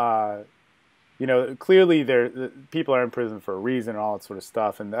who, you know, clearly people are in prison for a reason and all that sort of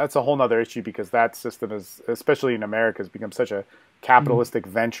stuff. And that's a whole nother issue because that system is, especially in America, has become such a capitalistic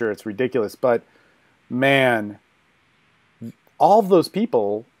venture. It's ridiculous. But, man, all of those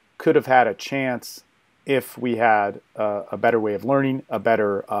people could have had a chance if we had a better way of learning, a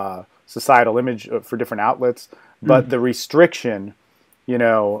better societal image for different outlets. But the restriction, you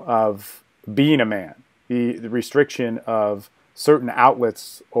know, of being a man, the restriction of certain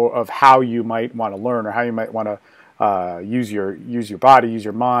outlets or of how you might want to learn or how you might want to use your body, use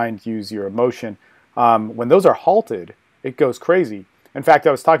your mind, use your emotion. When those are halted, it goes crazy. In fact,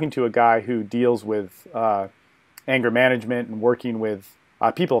 I was talking to a guy who deals with anger management and working with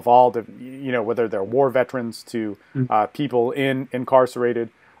people of all, you know, whether they're war veterans to people incarcerated,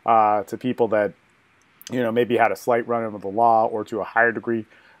 to people that, you know, maybe had a slight run-in with the law or to a higher degree.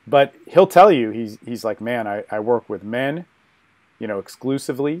 But he'll tell you, he's like, man, I work with men, you know,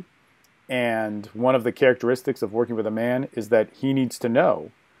 exclusively. And one of the characteristics of working with a man is that he needs to know,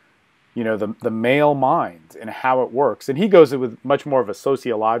 you know, the male mind and how it works. And he goes with much more of a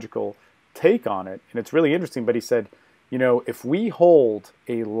sociological take on it. And it's really interesting. But he said, you know, if we hold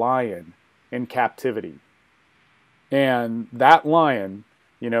a lion in captivity and that lion,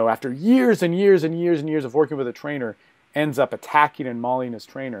 you know, after years and years and years and years of working with a trainer, ends up attacking and mauling his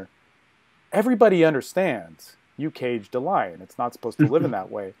trainer, everybody understands you caged a lion. It's not supposed to live in that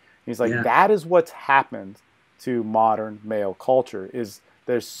way. And he's like, that is what's happened to modern male culture, is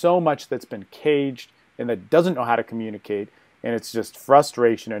there's so much that's been caged and that doesn't know how to communicate, and it's just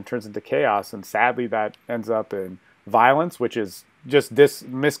frustration and turns into chaos, and sadly that ends up in violence, which is just this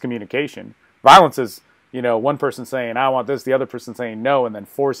miscommunication. Violence is, you know, one person saying, I want this, the other person saying no, and then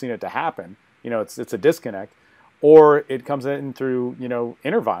forcing it to happen. You know, it's a disconnect. Or it comes in through, you know,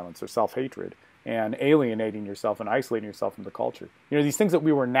 inner violence or self-hatred and alienating yourself and isolating yourself from the culture. You know, these things that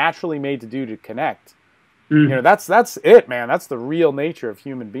we were naturally made to do to connect. You know, that's it, man. That's the real nature of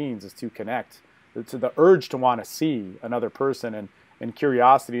human beings, is to connect. To the urge to want to see another person and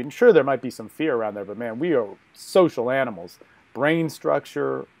curiosity. And sure, there might be some fear around there, but man, we are social animals. Brain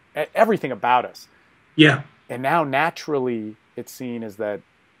structure, everything about us. Yeah. And now naturally it's seen as that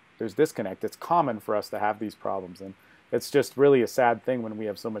there's disconnect. It's common for us to have these problems, and it's just really a sad thing when we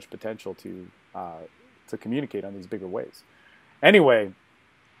have so much potential to communicate on these bigger ways. Anyway,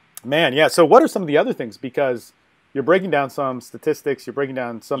 man, yeah. So what are some of the other things? Because you're breaking down some statistics, you're breaking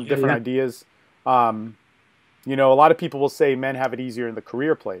down some different ideas. You know, a lot of people will say men have it easier in the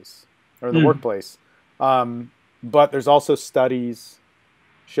career place or in the workplace. But there's also studies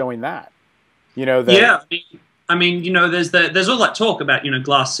showing that, you know, that. Yeah, I mean, you know, there's all that talk about, you know,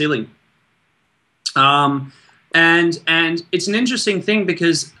 glass ceiling, and it's an interesting thing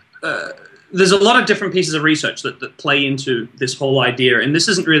because there's a lot of different pieces of research that play into this whole idea, and this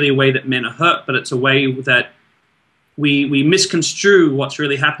isn't really a way that men are hurt, but it's a way that we misconstrue what's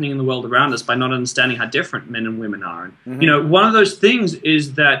really happening in the world around us by not understanding how different men and women are. And you know, one of those things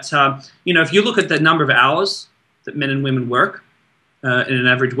is that you know, if you look at the number of hours that men and women work in an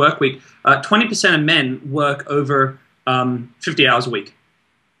average work week, 20% of men work over 50 hours a week.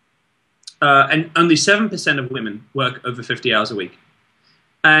 And only 7% of women work over 50 hours a week.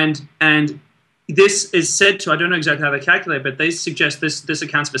 And this is said to, I don't know exactly how they calculate, but they suggest this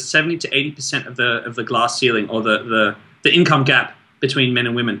accounts for 70 to 80% of the glass ceiling, or the income gap between men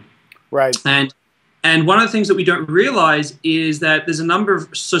and women. Right. And one of the things that we don't realize is that there's a number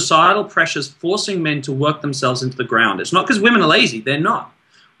of societal pressures forcing men to work themselves into the ground. It's not because women are lazy. They're not.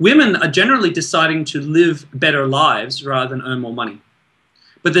 Women are generally deciding to live better lives rather than earn more money.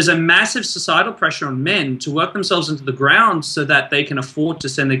 But there's a massive societal pressure on men to work themselves into the ground so that they can afford to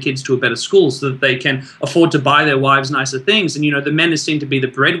send their kids to a better school, so that they can afford to buy their wives nicer things. And, you know, the men are seen to be the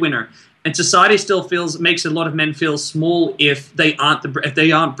breadwinner. And society still makes a lot of men feel small if they aren't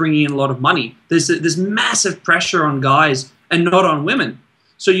bringing in a lot of money. There's massive pressure on guys and not on women.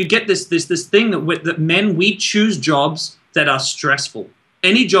 So you get this thing that men, we choose jobs that are stressful.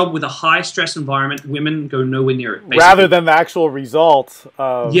 Any job with a high stress environment, women go nowhere near it. Basically. Rather than the actual result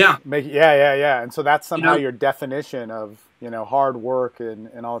of yeah. And so that's somehow, you know, your definition of, you know, hard work and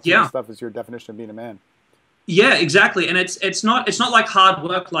all that sort of stuff is your definition of being a man. Yeah, exactly. And it's not like hard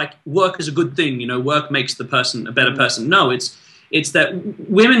work, like work is a good thing, you know, work makes the person a better person. No, it's that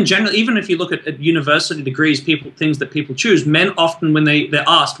women generally, even if you look at university degrees, things that people choose, men often, when they're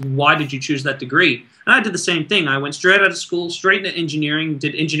asked, why did you choose that degree? And I did the same thing. I went straight out of school, straight into engineering,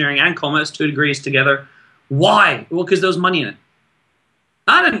 did engineering and commerce, 2 degrees together. Why? Well, because there was money in it.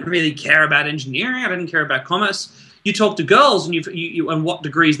 I didn't really care about engineering. I didn't care about commerce. You talk to girls and and what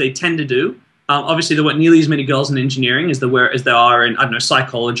degrees they tend to do. Obviously, there weren't nearly as many girls in engineering as there are in, I don't know,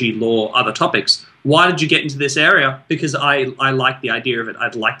 psychology, law, other topics. Why did you get into this area? Because I like the idea of it.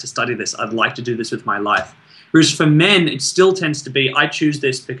 I'd like to study this. I'd like to do this with my life. Whereas for men, it still tends to be, I choose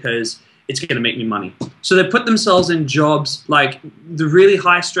this because it's going to make me money. So they put themselves in jobs like the really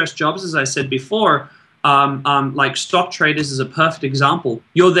high-stress jobs, as I said before, like stock traders is a perfect example.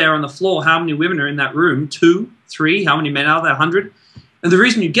 You're there on the floor. How many women are in that room? 2, 3? How many men are there? 100? And the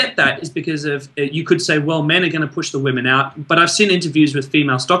reason you get that is because of, you could say, well, men are going to push the women out. But I've seen interviews with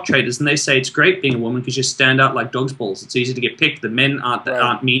female stock traders, and they say it's great being a woman because you stand out like dog's balls. It's easy to get picked. The men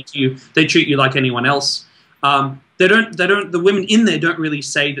aren't mean to you. They treat you like anyone else. The women in there don't really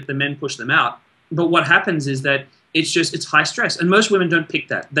say that the men push them out. But what happens is that it's high stress. And most women don't pick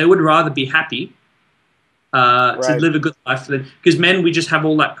that. They would rather be happy to live a good life for them. Because men, we just have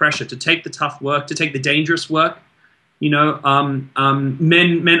all that pressure to take the tough work, to take the dangerous work. You know,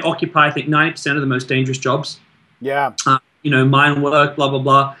 men occupy, I think, 90% of the most dangerous jobs. Yeah. You know, mine work, blah, blah,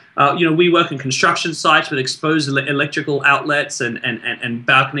 blah. You know, we work in construction sites with exposed electrical outlets and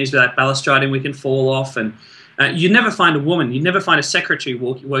balconies without balustrading we can fall off. And you'd never find a woman, you'd never find a secretary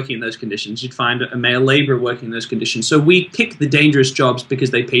working in those conditions. You'd find a male laborer working in those conditions. So we pick the dangerous jobs because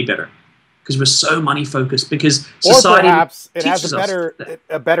they pay better. Because we're so money focused. Because society, or perhaps it has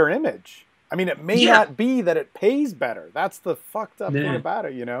a better image. I mean, it may not be that it pays better. That's the fucked up thing about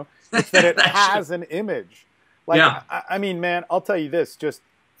it, you know? It's that it has an image. Like, I mean, man, I'll tell you this, just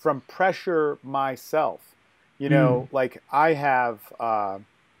from pressure myself, you know, like I have,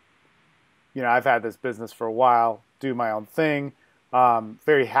 you know, I've had this business for a while, do my own thing,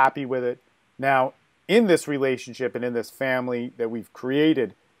 very happy with it. Now, in this relationship and in this family that we've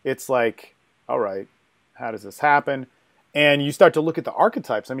created, it's like, all right, how does this happen? And you start to look at the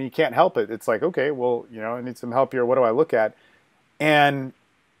archetypes. I mean, you can't help it. It's like, okay, well, you know, I need some help here. What do I look at? And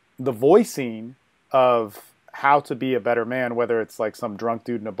the voicing of how to be a better man, whether it's like some drunk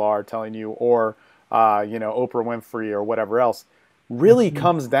dude in a bar telling you, or, you know, Oprah Winfrey or whatever else, really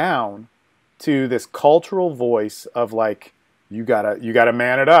comes down to this cultural voice of like, you gotta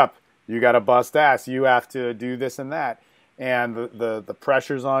man it up. You gotta bust ass. You have to do this and that. And the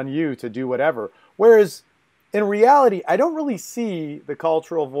pressure's on you to do whatever. Whereas in reality, I don't really see the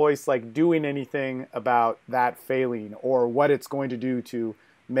cultural voice like doing anything about that failing or what it's going to do to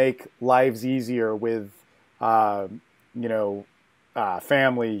make lives easier with, you know,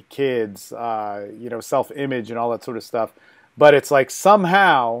 family, kids, you know, self-image and all that sort of stuff. But it's like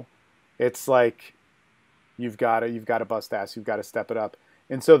somehow it's like you've got to bust ass, you've got to step it up.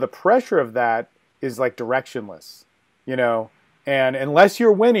 And so the pressure of that is like directionless, you know. And unless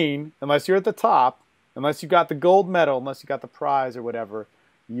you're winning, unless you're at the top, unless you got the gold medal, unless you got the prize or whatever,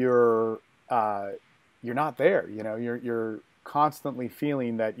 you're not there. You know, you're constantly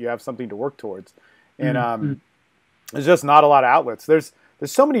feeling that you have something to work towards, and there's just not a lot of outlets. There's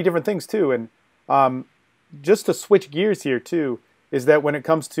so many different things too, and just to switch gears here too, is that when it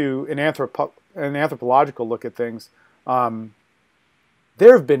comes to an anthropological look at things,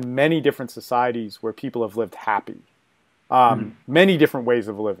 there have been many different societies where people have lived happy. Many different ways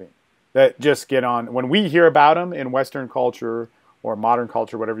of living that just get on. When we hear about them in Western culture or modern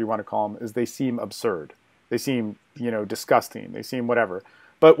culture, whatever you want to call them, is they seem absurd. They seem, you know, disgusting. They seem whatever.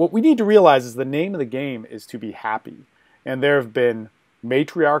 But what we need to realize is the name of the game is to be happy. And there have been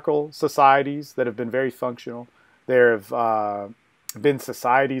matriarchal societies that have been very functional. There have been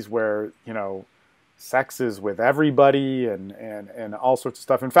societies where, you know, sex is with everybody and all sorts of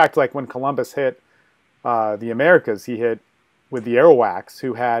stuff. In fact, like when Columbus hit the Americas, he hit with the Arawaks,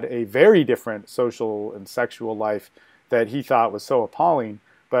 who had a very different social and sexual life that he thought was so appalling.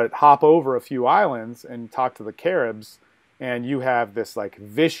 But hop over a few islands and talk to the Caribs, and you have this like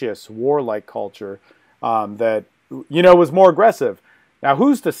vicious, warlike culture that, you know, was more aggressive. Now,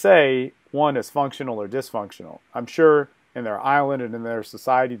 who's to say one is functional or dysfunctional? I'm sure in their island and in their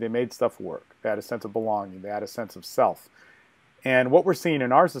society, they made stuff work. They had a sense of belonging. They had a sense of self. And what we're seeing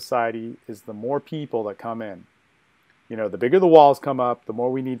in our society is the more people that come in, you know, the bigger the walls come up, the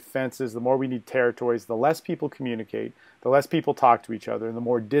more we need fences, the more we need territories, the less people communicate, the less people talk to each other, and the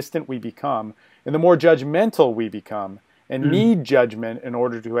more distant we become, and the more judgmental we become, and need judgment in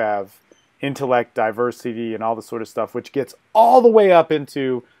order to have intellect, diversity, and all this sort of stuff, which gets all the way up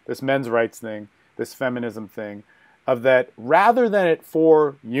into this men's rights thing, this feminism thing, of that rather than it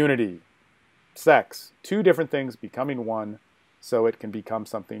for unity, sex, two different things becoming one, so it can become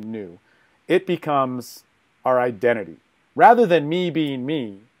something new. It becomes our identity. Rather than me being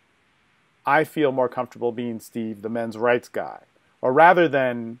me, I feel more comfortable being Steve, the men's rights guy. Or rather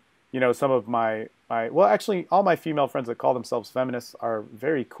than, you know, some of my well, actually, all my female friends that call themselves feminists are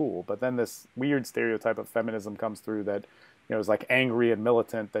very cool, but then this weird stereotype of feminism comes through that, you know, is like angry and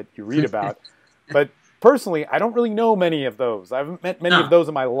militant that you read about. But personally, I don't really know many of those. I haven't met many of those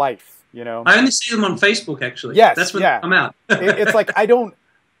in my life, you know. I only see them on Facebook, actually. Yes, that's when I'm out. It's like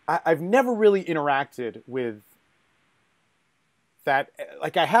I've never really interacted with that.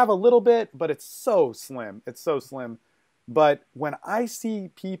 Like I have a little bit, but it's so slim. It's so slim. But when I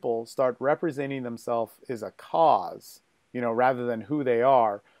see people start representing themselves as a cause, you know, rather than who they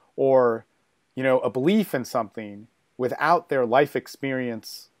are, or, you know, a belief in something without their life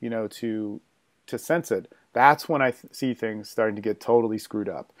experience, you know, to sense it, that's when I see things starting to get totally screwed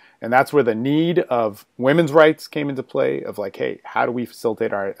up. And that's where the need of women's rights came into play, of like, hey, how do we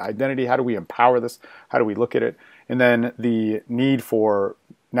facilitate our identity? How do we empower this? How do we look at it? And then the need for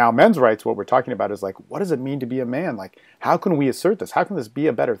now men's rights, what we're talking about is like, what does it mean to be a man? Like, how can we assert this? How can this be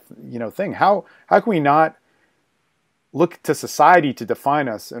a better, you know, thing? How can we not look to society to define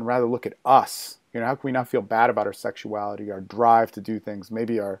us and rather look at us? You know, how can we not feel bad about our sexuality, our drive to do things?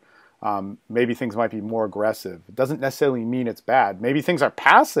 Maybe maybe things might be more aggressive. It doesn't necessarily mean it's bad. Maybe things are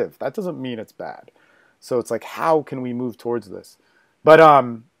passive. That doesn't mean it's bad. So it's like, how can we move towards this? But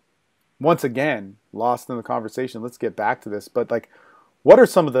once again, lost in the conversation. Let's get back to this. But like, what are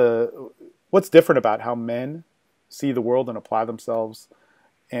some of what's different about how men see the world and apply themselves,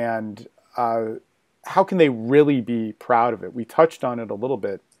 and how can they really be proud of it? We touched on it a little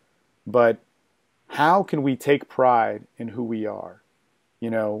bit, but how can we take pride in who we are? You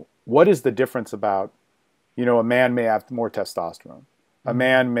know, what is the difference about, you know, a man may have more testosterone. A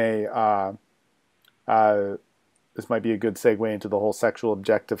man may, this might be a good segue into the whole sexual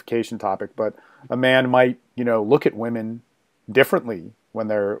objectification topic, but a man might, you know, look at women differently when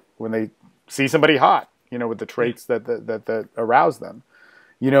they see somebody hot, you know, with the traits that arouse them.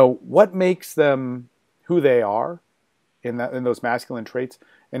 You know, what makes them who they are in those masculine traits,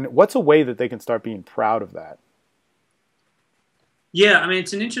 and what's a way that they can start being proud of that? Yeah, I mean,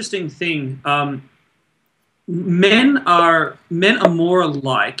 it's an interesting thing. Men are more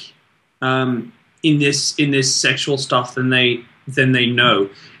alike in this sexual stuff than they know.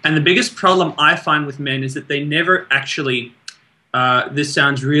 And the biggest problem I find with men is that they never actually. This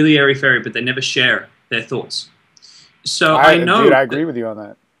sounds really airy-fairy, but they never share their thoughts. So I know, dude, I agree with you on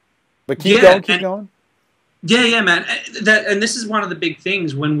that. But keep going. Yeah, man. And this is one of the big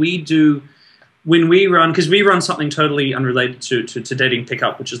things when we run, because we run something totally unrelated to dating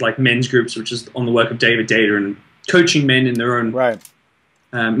pickup, which is like men's groups, which is on the work of David Data and coaching men in their own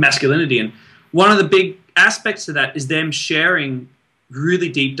masculinity. And one of the big aspects of that is them sharing really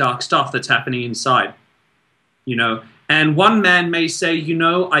deep, dark stuff that's happening inside, you know. And one man may say, you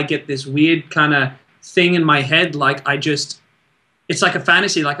know, I get this weird kind of thing in my head, like it's like a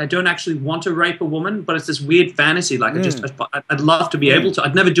fantasy, like I don't actually want to rape a woman, but it's this weird fantasy, like I'd love to be able to.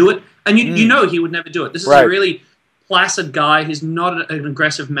 I'd never do it. And you know he would never do it. This is a really placid guy. He's not an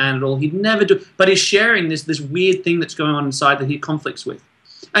aggressive man at all. He'd never do it. But he's sharing this weird thing that's going on inside that he conflicts with.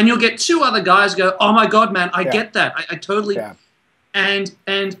 And you'll get two other guys go, oh my God, man, I get that. I totally... Yeah. And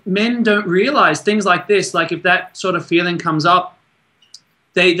men don't realize things like this. Like if that sort of feeling comes up,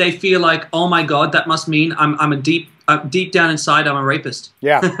 they feel like, oh my God, that must mean I'm a deep down inside, I'm a rapist.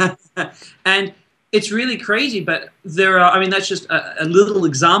 Yeah. And it's really crazy, but there are, I mean, that's just a little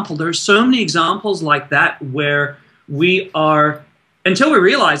example. There are so many examples like that where we are, until we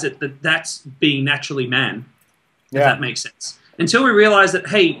realize that that's being naturally man, if that makes sense. Until we realize that,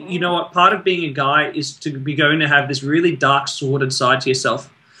 hey, you know what, part of being a guy is to be going to have this really dark, sordid side to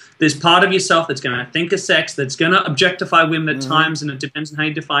yourself. There's part of yourself that's going to think of sex, that's going to objectify women at times, and it depends on how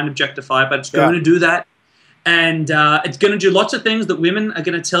you define objectify, but it's going to do that. And it's going to do lots of things that women are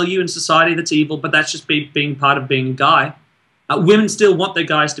going to tell you in society that's evil, but that's just being part of being a guy. Women still want their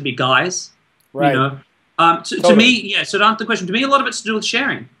guys to be guys. Right. You know? To me, so to answer the question, to me, a lot of it's to do with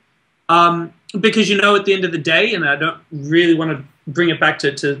sharing. Because, you know, at the end of the day, and I don't really want to bring it back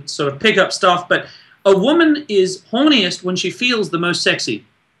to sort of pick up stuff, but a woman is horniest when she feels the most sexy.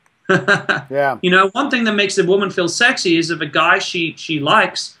 Yeah. You know, one thing that makes a woman feel sexy is if a guy she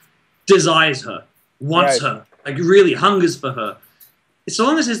likes desires her, wants her, like really hungers for her. So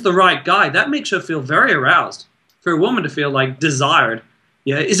long as it's the right guy, that makes her feel very aroused. For a woman to feel like desired,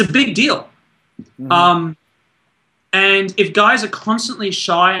 is a big deal. And if guys are constantly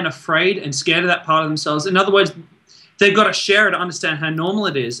shy and afraid and scared of that part of themselves, in other words, they've got to share it to understand how normal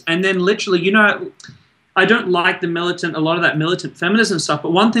it is. And then literally, you know, I don't like a lot of that militant feminism stuff,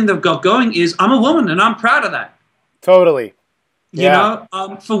 but one thing they've got going is I'm a woman and I'm proud of that. Totally. You know,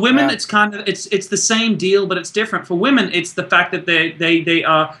 for women, it's kind of, it's the same deal, but it's different. For women, it's the fact that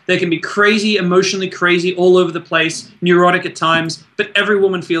they can be crazy, emotionally crazy all over the place, neurotic at times, but every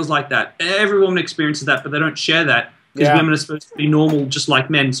woman feels like that. Every woman experiences that, but they don't share that. Because women are supposed to be normal, just like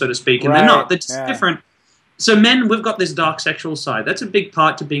men, so to speak, and they're not. They're just different. So men, we've got this dark sexual side. That's a big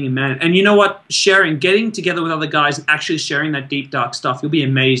part to being a man. And you know what? Getting together with other guys and actually sharing that deep, dark stuff, you'll be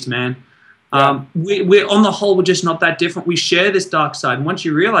amazed, man. We're on the whole, we're just not that different. We share this dark side, and once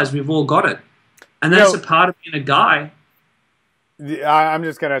you realize we've all got it, and that's a part of being a guy. I'm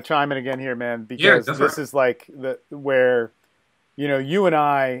just gonna chime in again here, man, because this is like where, you know, you and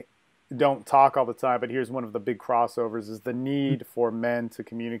I don't talk all the time, but here's one of the big crossovers: is the need for men to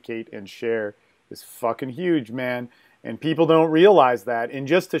communicate and share is fucking huge, man. And people don't realize that. And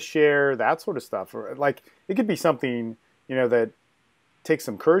just to share that sort of stuff, or like it could be something, you know, that takes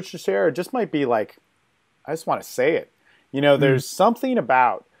some courage to share. It just might be like, I just want to say it. You know, there's something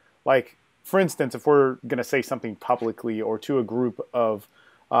about, like, for instance, if we're going to say something publicly or to a group of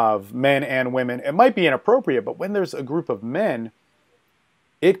men and women, it might be inappropriate, but when there's a group of men,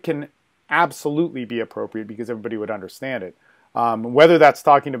 it can absolutely be appropriate because everybody would understand it. Whether that's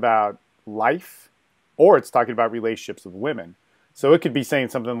talking about life or it's talking about relationships with women. So it could be saying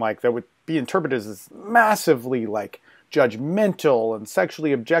something like that would be interpreted as massively like judgmental and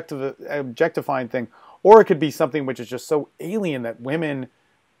sexually objectifying thing, or it could be something which is just so alien that women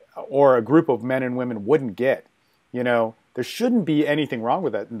or a group of men and women wouldn't get. You know, there shouldn't be anything wrong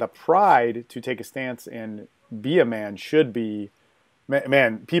with that. And the pride to take a stance and be a man should be,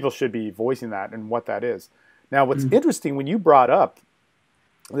 man, people should be voicing that and what that is. Now, what's interesting, when you brought up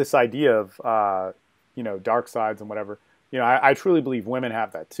this idea of, you know, dark sides and whatever, you know, I truly believe women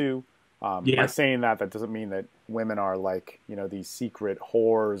have that too. By saying that doesn't mean that women are like, you know, these secret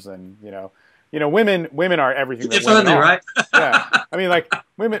whores and, you know, women are everything that women are. Right? Yeah. I mean, like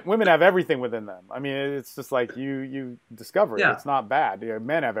women have everything within them. I mean, it's just like you discover it. It's not bad. You know,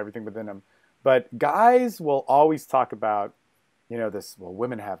 men have everything within them. But guys will always talk about, you know,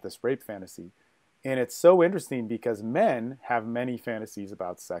 women have this rape fantasy. And it's so interesting because men have many fantasies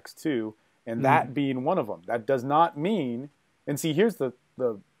about sex too. And that being one of them. That does not mean, and see, here's the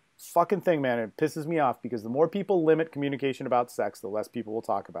fucking thing, man. It pisses me off because the more people limit communication about sex, the less people will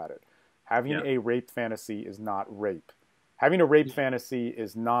talk about it. Having a rape fantasy is not rape. Having a rape fantasy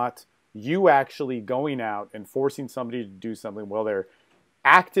is not you actually going out and forcing somebody to do something while they're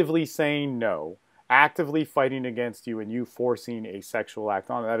actively saying no, actively fighting against you, and you forcing a sexual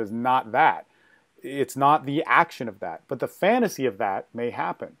act on them. That is not that. It's not the action of that. But the fantasy of that may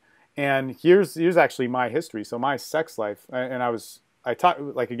happen. And here's actually my history. So my sex life, and I was I talk,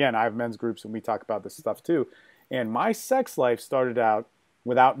 like, again, I have men's groups and we talk about this stuff too. And my sex life started out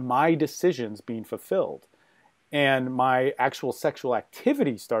without my decisions being fulfilled. And my actual sexual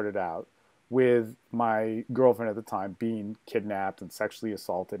activity started out with my girlfriend at the time being kidnapped and sexually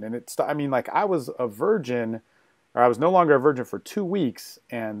assaulted. And I mean, like, I was a virgin, or I was no longer a virgin for 2 weeks,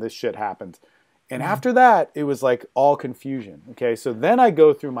 and this shit happened. And after that, it was like all confusion. Okay, so then I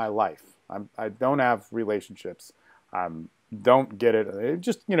go through my life. I don't have relationships. Don't get it. It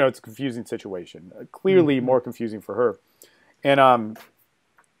just, you know, it's a confusing situation. Clearly more confusing for her. And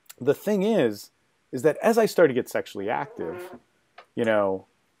the thing is that as I started to get sexually active, you know,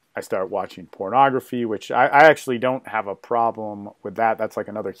 I start watching pornography, which I actually don't have a problem with that. That's like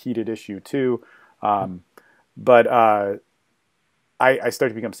another heated issue too. But I start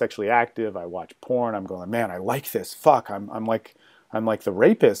to become sexually active. I watch porn. I'm going, man, I like this. Fuck, I'm like the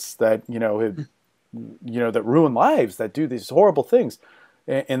rapists that, you know, that ruin lives, that do these horrible things.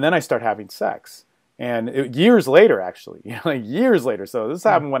 And then I start having sex. And years later, actually, you know, like years later. So this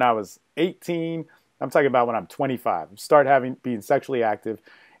happened when I was 18. I'm talking about when I'm 25. Start being sexually active,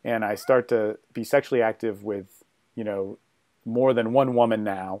 and I start to be sexually active with, you know, more than one woman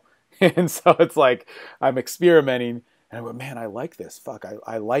now. And so it's like I'm experimenting, and I go, man, I like this. Fuck,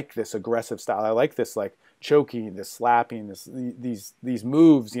 I like this aggressive style. I like this, like, choking, this slapping, these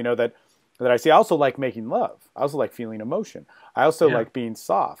moves, you know, that I see. I also like making love. I also like feeling emotion. I also like being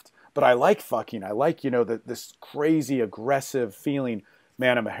soft. But I like fucking. I like, you know, this crazy aggressive feeling.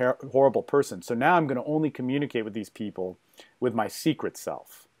 Man, I'm a horrible person. So now I'm going to only communicate with these people with my secret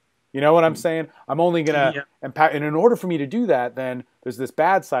self. You know what I'm saying? I'm only going to empower. And in order for me to do that, then there's this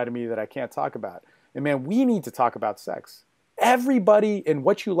bad side of me that I can't talk about. And man, we need to talk about sex. Everybody and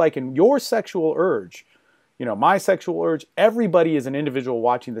what you like and your sexual urge, you know, my sexual urge, everybody is an individual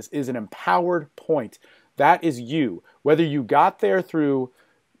watching this is an empowered point. That is you. Whether you got there through,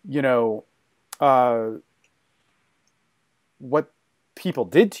 you know, what people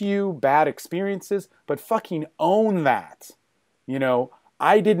did to you, bad experiences, but fucking own that. You know,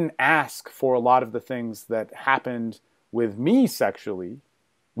 I didn't ask for a lot of the things that happened with me sexually,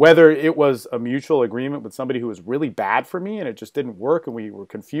 whether it was a mutual agreement with somebody who was really bad for me and it just didn't work and we were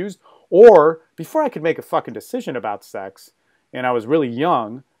confused, or before I could make a fucking decision about sex and I was really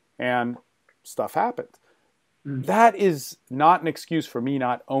young and stuff happened. That is not an excuse for me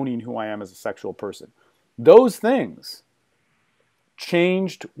not owning who I am as a sexual person. Those things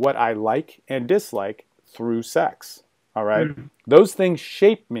changed what I like and dislike through sex. All right? Those things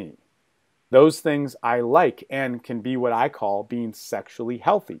shape me. Those things I like and can be what I call being sexually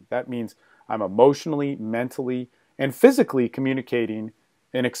healthy. That means I'm emotionally, mentally, and physically communicating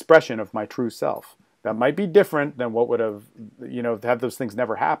an expression of my true self. That might be different than what would have, you know, had those things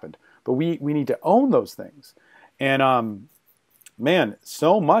never happened. But we need to own those things. And man,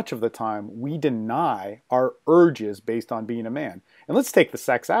 so much of the time we deny our urges based on being a man. And let's take the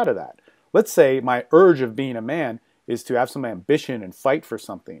sex out of that. Let's say my urge of being a man is to have some ambition and fight for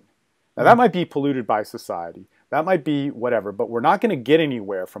something. Now that might be polluted by society. That might be whatever, but we're not going to get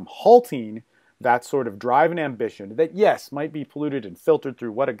anywhere from halting that sort of drive and ambition that, yes, might be polluted and filtered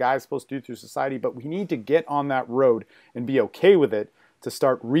through what a guy's supposed to do through society, but we need to get on that road and be okay with it to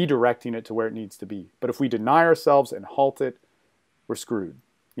start redirecting it to where it needs to be. But if we deny ourselves and halt it, we're screwed,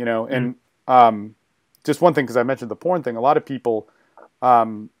 you know? And just one thing, because I mentioned the porn thing, a lot of people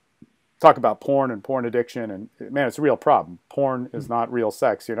talk about porn and porn addiction, and man, it's a real problem. Porn is not real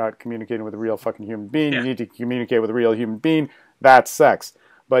sex. You're not communicating with a real fucking human being. You need to communicate with a real human being. That's sex.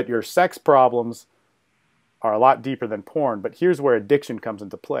 But your sex problems are a lot deeper than porn. But here's where addiction comes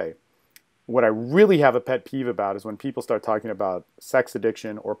into play. What I really have a pet peeve about is when people start talking about sex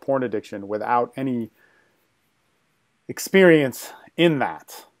addiction or porn addiction without any experience in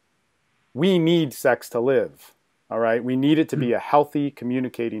that. We need sex to live. All right. We need it to be a healthy,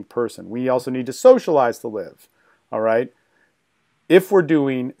 communicating person. We also need to socialize to live. All right. If we're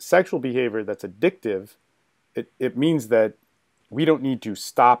doing sexual behavior that's addictive, it means that we don't need to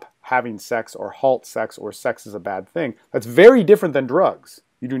stop having sex or halt sex or sex is a bad thing. That's very different than drugs.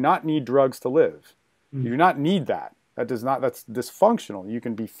 You do not need drugs to live. You do not need that. That's dysfunctional. You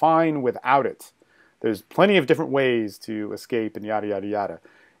can be fine without it. There's plenty of different ways to escape and yada, yada, yada.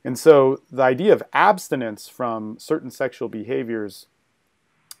 And so the idea of abstinence from certain sexual behaviors,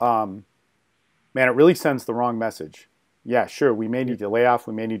 man, it really sends the wrong message. Yeah, sure, we may need to lay off,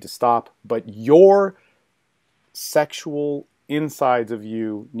 we may need to stop, but your sexual insides of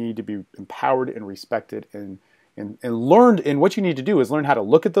you need to be empowered and respected and learned. And what you need to do is learn how to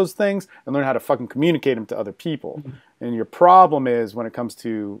look at those things and learn how to fucking communicate them to other people. And your problem is when it comes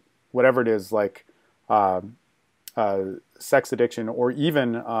to whatever it is, like sex addiction, or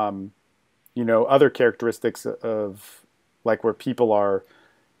even you know, other characteristics of like where people are,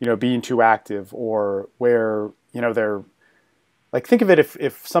 you know, being too active, or where, you know, they're like, think of it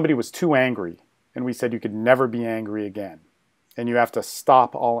if somebody was too angry and we said you could never be angry again and you have to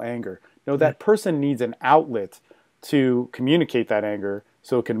stop all anger. No, that person needs an outlet to communicate that anger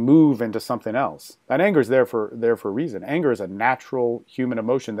so it can move into something else. That anger is there for a reason. Anger is a natural human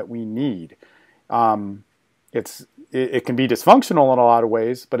emotion that we need. It can be dysfunctional in a lot of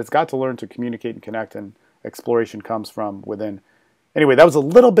ways, but it's got to learn to communicate and connect, and exploration comes from within. Anyway, that was a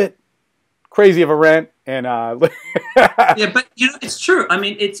little bit crazy of a rant, and yeah, but you know, it's true. I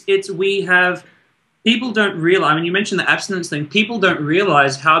mean, we have, people don't realize, I mean, you mentioned the abstinence thing. People don't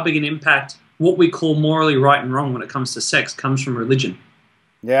realize how big an impact what we call morally right and wrong when it comes to sex comes from religion.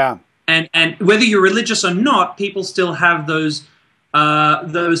 Yeah. And whether you're religious or not, people still have that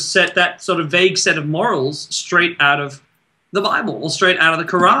sort of vague set of morals straight out of the Bible, or straight out of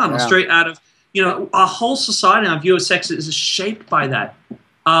the Quran, or straight out of, you know, our whole society, our view of sex is shaped by that.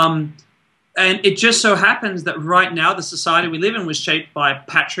 And it just so happens that right now the society we live in was shaped by a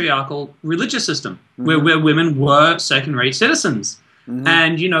patriarchal religious system, where women were second-rate citizens.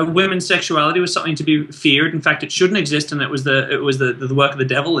 And, you know, women's sexuality was something to be feared. In fact, it shouldn't exist, and it was the work of the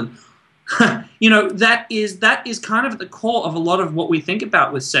devil. And you know, that is kind of at the core of a lot of what we think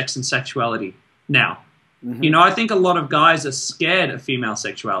about with sex and sexuality now. You know, I think a lot of guys are scared of female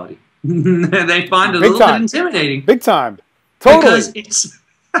sexuality. They find it a little bit intimidating. Big time. Totally. Because it's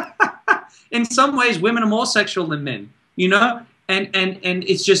in some ways women are more sexual than men, you know? And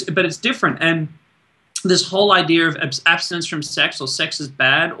it's just, but it's different. And this whole idea of abstinence from sex, or sex is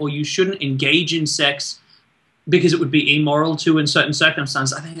bad, or you shouldn't engage in sex because it would be immoral to in certain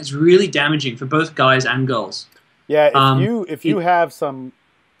circumstances, I think it's really damaging for both guys and girls. Yeah, if you have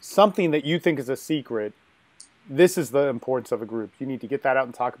something that you think is a secret, this is the importance of a group. You need to get that out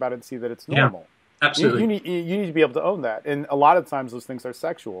and talk about it and see that it's normal. Yeah, absolutely. You need to be able to own that. And a lot of times those things are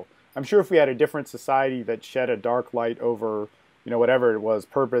sexual. I'm sure if we had a different society that shed a dark light over, you know, whatever it was,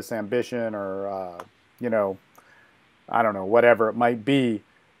 purpose, ambition, or, you know, I don't know, whatever it might be,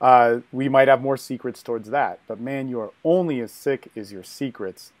 we might have more secrets towards that. But man, you are only as sick as your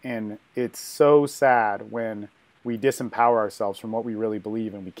secrets. And it's so sad when we disempower ourselves from what we really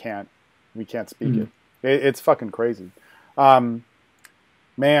believe, and we can't speak it. It's fucking crazy. Man,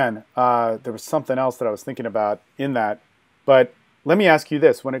 there was something else that I was thinking about in that. But let me ask you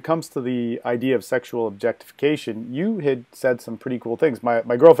this. When it comes to the idea of sexual objectification, you had said some pretty cool things. My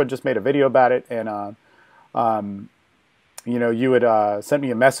girlfriend just made a video about it, and you know, you had sent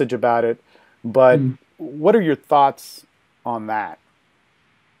me a message about it. But what are your thoughts on that?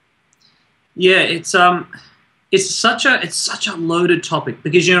 Yeah, it's such a loaded topic,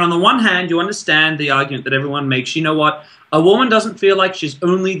 because, you know, on the one hand, you understand the argument that everyone makes. You know what? A woman doesn't feel like she's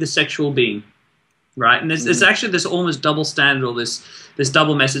only the sexual being, right? And there's actually this almost double standard, or this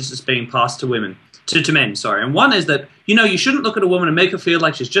double message that's being passed to women, to men. Sorry. And one is that, you know, you shouldn't look at a woman and make her feel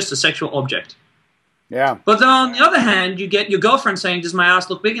like she's just a sexual object. Yeah. But then on the other hand, you get your girlfriend saying, "Does my ass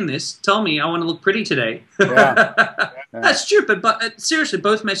look big in this? Tell me, I want to look pretty today." Yeah. That's stupid, but seriously,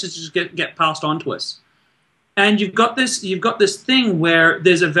 both messages get passed on to us. And you've got this thing where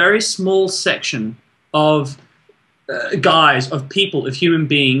there's a very small section of guys, of people, of human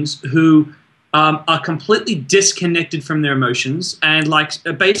beings who are completely disconnected from their emotions and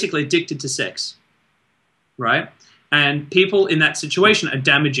are basically addicted to sex, right? And people in that situation are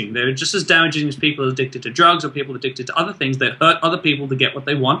damaging. They're just as damaging as people addicted to drugs or people addicted to other things that hurt other people to get what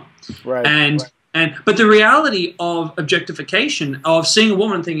they want. Right. But the reality of objectification, of seeing a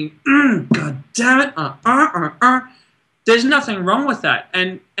woman thinking, "God damn it, there's nothing wrong with that."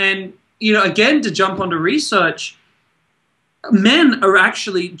 And you know, again, to jump onto research, men are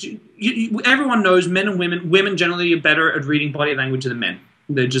actually, everyone knows men and women generally are better at reading body language than men.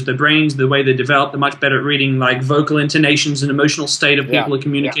 They're just, their brains, the way they develop, they're much better at reading like vocal intonations and emotional state of people are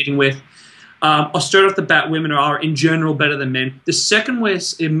communicating with. Or straight off the bat, women are in general better than men. The second we're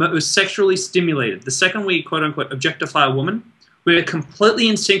sexually stimulated, the second we quote unquote objectify a woman, we're completely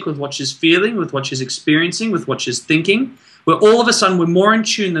in sync with what she's feeling, with what she's experiencing, with what she's thinking. Where all of a sudden we're more in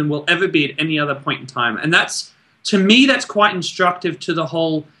tune than we'll ever be at any other point in time. And that's, to me, that's quite instructive to the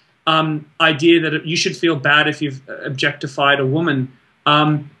whole idea that you should feel bad if you've objectified a woman.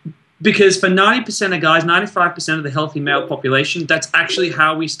 Because for 90% of guys, 95% of the healthy male population, that's actually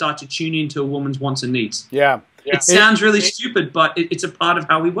how we start to tune into a woman's wants and needs. Yeah. It sounds really stupid, but it's a part of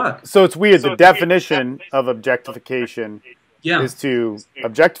how we work. So it's weird. The definition of objectification is to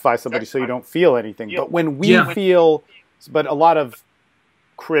objectify somebody so you don't feel anything. But when we feel, but a lot of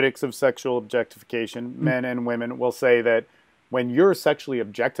critics of sexual objectification, men and women, will say that when you're sexually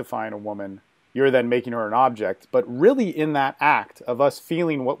objectifying a woman, you're then making her an object. But really, in that act of us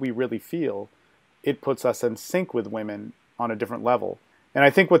feeling what we really feel, it puts us in sync with women on a different level. And I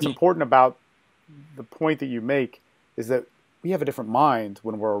think what's important about the point that you make is that we have a different mind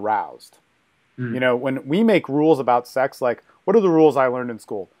when we're aroused. You know, when we make rules about sex, like, what are the rules I learned in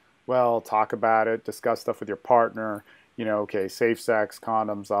school? Well, talk about it, discuss stuff with your partner, you know, okay, safe sex,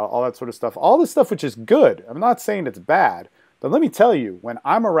 condoms, all that sort of stuff. All this stuff, which is good. I'm not saying it's bad. But let me tell you, when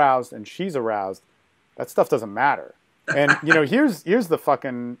I'm aroused and she's aroused, that stuff doesn't matter. And, you know, here's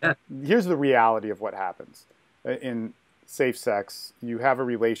the reality of what happens in safe sex. You have a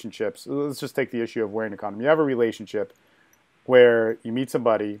relationship. So let's just take the issue of wearing a condom. You have a relationship where you meet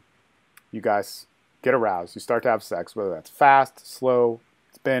somebody, you guys get aroused, you start to have sex, whether that's fast, slow,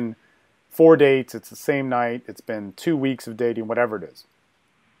 it's been 4 dates, it's the same night, it's been 2 weeks of dating, whatever it is.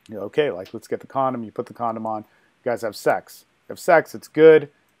 You know, okay, like, let's get the condom, you put the condom on, you guys have sex. You have sex, it's good.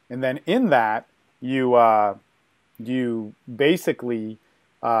 And then in that, you basically,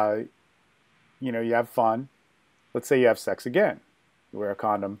 you know, you have fun. Let's say you have sex again. You wear a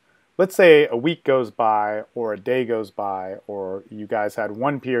condom. Let's say a week goes by or a day goes by, or you guys had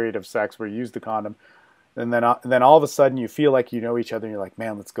one period of sex where you used the condom, and then all of a sudden you feel like you know each other and you're like,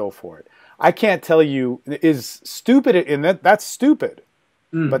 man, let's go for it. I can't tell you is stupid, and that's stupid.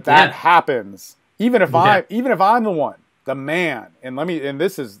 But that happens even if I'm the one, the man. And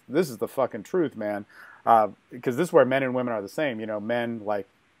this is the fucking truth, man. Because this is where men and women are the same. You know, men, like,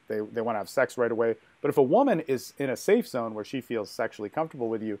 they want to have sex right away. But if a woman is in a safe zone where she feels sexually comfortable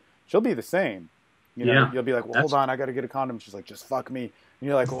with you, she'll be the same. You know, you'll be like, well, hold on, I got to get a condom. She's like, just fuck me. And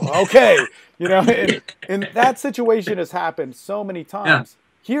you're like, well, okay. You know, and that situation has happened so many times.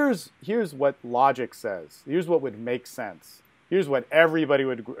 Here's what logic says. Here's what would make sense. Here's what everybody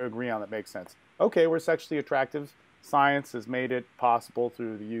would agree on that makes sense. Okay, we're sexually attractive. Science has made it possible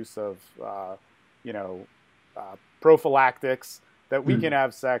through the use of, you know, prophylactics that we can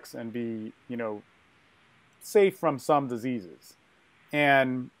have sex and be, you know, safe from some diseases.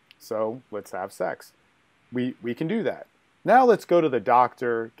 And so let's have sex. We can do that. Now let's go to the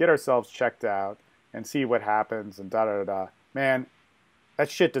doctor, get ourselves checked out, and see what happens, and da-da-da-da. Man,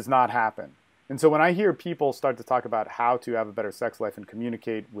 that shit does not happen. And so when I hear people start to talk about how to have a better sex life and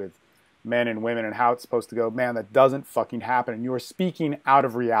communicate with men and women and how it's supposed to go, man, that doesn't fucking happen. And you're speaking out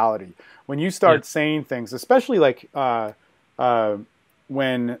of reality. When you start saying things, especially like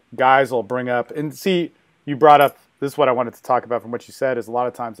when guys will bring up, and see, you brought up, this is what I wanted to talk about from what you said, is a lot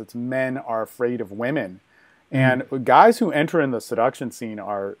of times it's men are afraid of women. And guys who enter in the seduction scene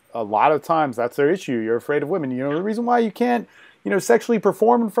are, a lot of times, that's their issue. You're afraid of women. You know, the reason why you can't, you know, sexually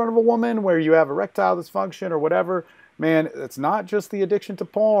perform in front of a woman where you have erectile dysfunction or whatever, man, it's not just the addiction to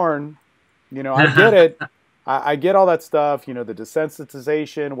porn. You know, I get it. I get all that stuff, you know, the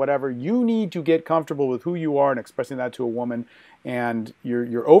desensitization, whatever. You need to get comfortable with who you are and expressing that to a woman. And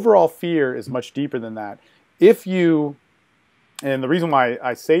your overall fear is much deeper than that. If you, and the reason why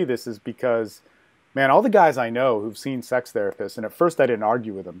I say this is because, man, all the guys I know who've seen sex therapists, and at first I didn't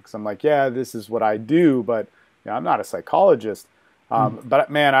argue with them because I'm like, yeah, this is what I do, but you know, I'm not a psychologist. But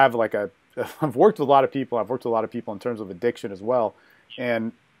man, I've worked with a lot of people. I've worked with a lot of people in terms of addiction as well.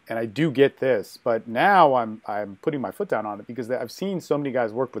 And I do get this, but now I'm putting my foot down on it because I've seen so many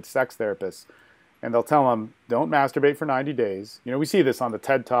guys work with sex therapists, and they'll tell them, don't masturbate for 90 days. You know, we see this on the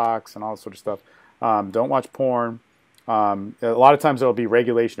TED Talks and all this sort of stuff. Don't watch porn. A lot of times there'll be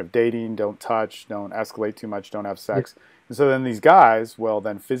regulation of dating, don't touch, don't escalate too much, don't have sex. And so then these guys will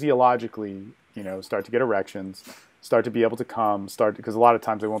then physiologically, you know, start to get erections, start to be able to come, because a lot of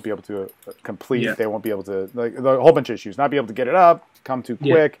times they won't be able to complete, they won't be able to, like, a whole bunch of issues, not be able to get it up, come too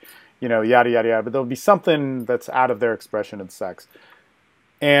quick, you know, yada, yada, yada. But there'll be something that's out of their expression of sex.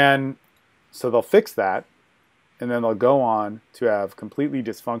 And so they'll fix that, and then they'll go on to have completely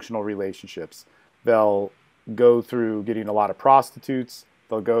dysfunctional relationships. They'll go through getting a lot of prostitutes.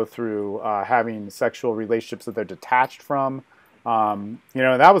 They'll go through having sexual relationships that they're detached from. You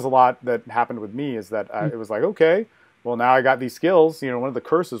know, that was a lot that happened with me, is that it was like, okay, well, now I got these skills. You know, one of the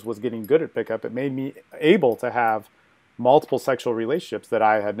curses was getting good at pickup. It made me able to have multiple sexual relationships that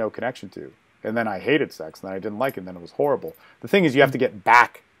I had no connection to. And then I hated sex, and then I didn't like it, and then it was horrible. The thing is, you have to get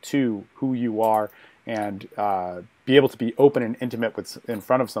back to who you are and be able to be open and intimate in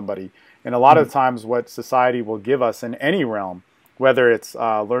front of somebody. And a lot of times what society will give us in any realm, whether it's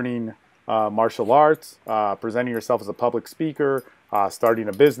learning martial arts, presenting yourself as a public speaker, starting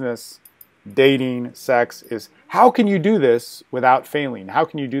a business, dating, sex, is how can you do this without failing? How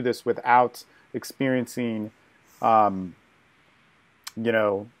can you do this without experiencing you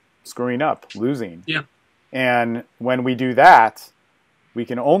know, screwing up, losing. Yeah. And when we do that, we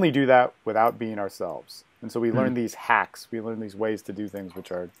can only do that without being ourselves. And so we learn these hacks. We learn these ways to do things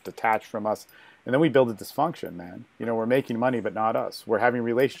which are detached from us. And then we build a dysfunction, man. You know, we're making money, but not us. We're having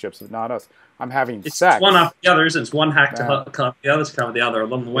relationships, but not us. I'm having sex. One after the other, isn't it? It's one hack to cover the other to cover the other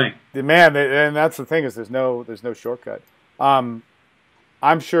along the way. Man, and that's the thing is there's no shortcut. I'm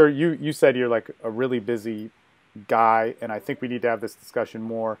sure you said you're like a really busy guy, and I think we need to have this discussion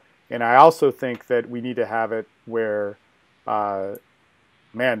more. And I also think that we need to have it where,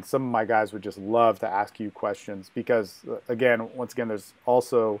 man, some of my guys would just love to ask you questions because, once again, there's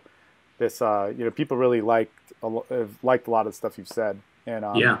also this, you know, people really have liked a lot of the stuff you've said, and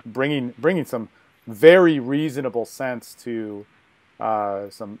bringing some very reasonable sense to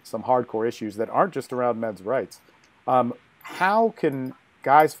some hardcore issues that aren't just around men's rights. How can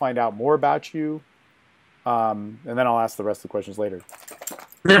guys find out more about you? And then I'll ask the rest of the questions later.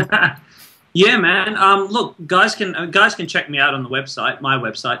 Yeah, man. Look, guys can check me out on the website, my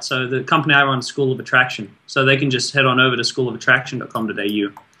website. So the company I run is School of Attraction. So they can just head on over to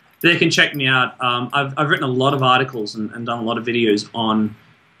schoolofattraction.com.au. They can check me out. I've written a lot of articles and done a lot of videos on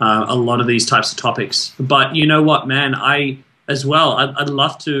a lot of these types of topics. But you know what, man? I'd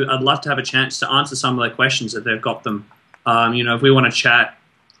love to have a chance to answer some of their questions if they've got them. You know, if we want to chat.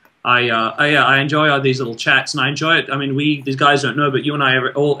 I enjoy these little chats, and I enjoy it. I mean, these guys don't know, but you and I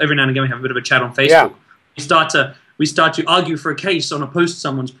every now and again we have a bit of a chat on Facebook. Yeah. We start to argue for a case on a post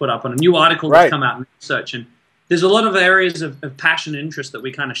someone's put up on a new article that's come out in research, and there's a lot of areas of passion and interest that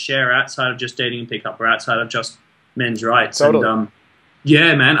we kind of share outside of just dating and pickup, or outside of just men's rights. Totally. And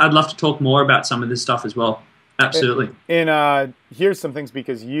yeah, man, I'd love to talk more about some of this stuff as well. Absolutely. And here's some things,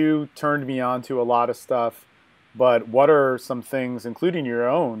 because you turned me on to a lot of stuff. But what are some things, including your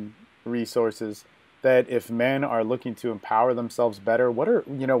own resources, that if men are looking to empower themselves better,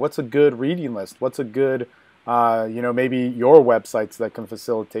 what's a good reading list? What's a good, maybe your websites that can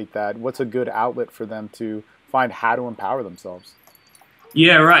facilitate that? What's a good outlet for them to find how to empower themselves?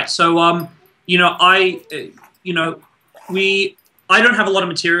 Yeah, right. So, I don't have a lot of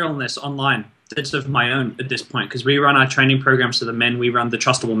material on this online that's of my own at this point, because we run our training programs for the men. We run the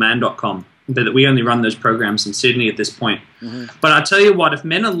trustableman.com. But we only run those programs in Sydney at this point. But I tell you what, if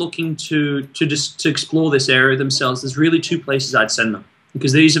men are looking to explore this area themselves, there's really two places I'd send them,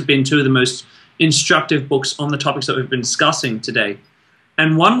 because these have been two of the most instructive books on the topics that we've been discussing today.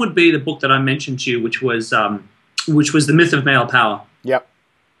 And one would be the book that I mentioned to you, which was The Myth of Male Power. Yep.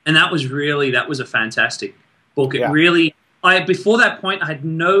 And that was a fantastic book. Before that point, I had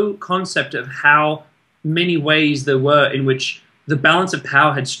no concept of how many ways there were in which the balance of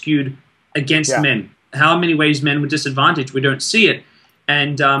power had skewed against men, how many ways men were disadvantaged. We don't see it,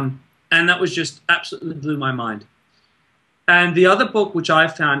 and that was just absolutely blew my mind. And the other book which I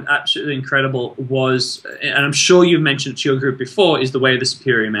found absolutely incredible was, and I'm sure you've mentioned it to your group before, is The Way of the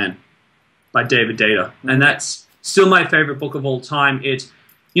Superior Man by David Data, and that's still my favorite book of all time. It's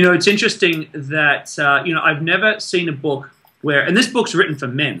interesting that I've never seen a book where, and this book's written for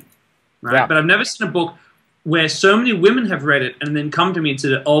men, right? But I've never seen a book where so many women have read it and then come to me and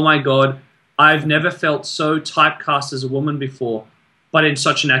said, oh my God, I've never felt so typecast as a woman before, but in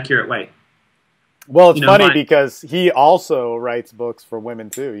such an accurate way. Well, it's funny because he also writes books for women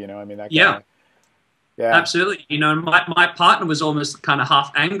too, Yeah, absolutely. My partner was almost kind of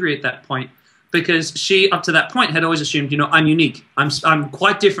half angry at that point, because she, up to that point, had always assumed, I'm unique. I'm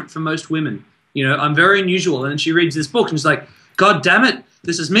quite different from most women. I'm very unusual. And then she reads this book and she's like, God damn it,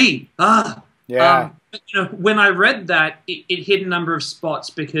 this is me. Yeah. When I read that, it hit a number of spots,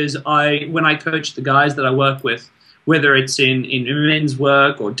 because when I coach the guys that I work with, whether it's in men's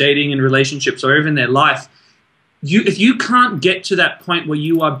work or dating and relationships or even their life, if you can't get to that point where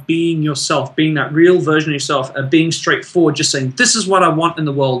you are being yourself, being that real version of yourself, being straightforward, just saying, this is what I want in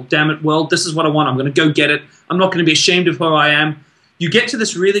the world, damn it, world, this is what I want, I'm going to go get it, I'm not going to be ashamed of who I am. You get to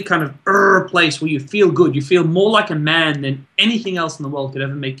this really kind of place where you feel good, you feel more like a man than anything else in the world could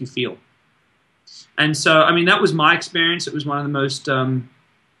ever make you feel. And so, I mean, that was my experience. It was one of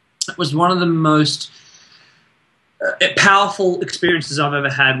the most powerful experiences I've ever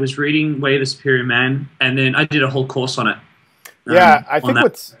had, was reading Way of the Superior Man, and then I did a whole course on it. Yeah, I think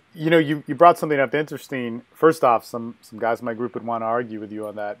what's, you brought something up interesting. First off, some guys in my group would want to argue with you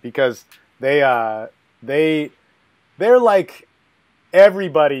on that, because they're like,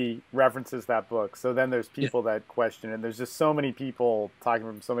 everybody references that book. So then there's people that question it. There's just so many people talking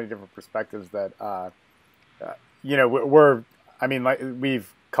from so many different perspectives that,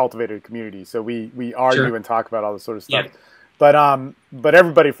 we've cultivated a community. So we argue and talk about all this sort of stuff. But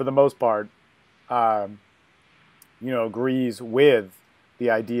everybody, for the most part, agrees with the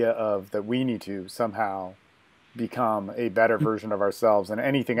idea of that we need to somehow become a better version of ourselves, and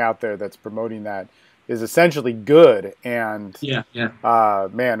anything out there that's promoting that is essentially good. And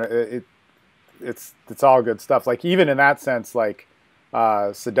man, it's all good stuff. Like, even in that sense, like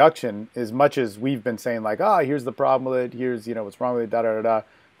seduction, as much as we've been saying like, oh, here's the problem with it, here's, you know, what's wrong with it, da da da da.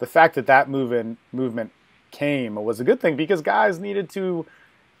 The fact that that movement came was a good thing, because guys needed to,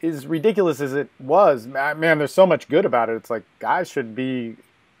 as ridiculous as it was, man, there's so much good about it. It's like guys should be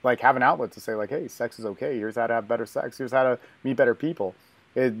like have an outlet to say like, hey, sex is okay. Here's how to have better sex. Here's how to meet better people.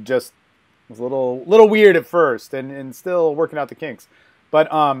 It just was a little weird at first, and still working out the kinks.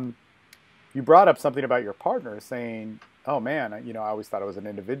 But you brought up something about your partner saying, oh man, you know, I always thought I was an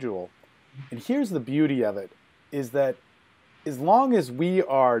individual. And here's the beauty of it, is that as long as we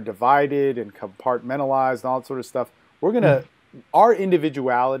are divided and compartmentalized and all that sort of stuff, we're going to, our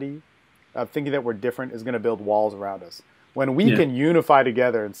individuality of thinking that we're different is going to build walls around us. When we can unify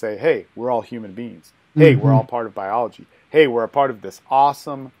together and say, hey, we're all human beings. Hey, we're all part of biology. Hey, we're a part of this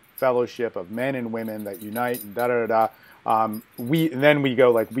awesome fellowship of men and women that unite and da-da-da-da. Then we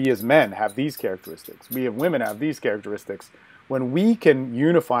go like, we as men have these characteristics. We as women have these characteristics. When we can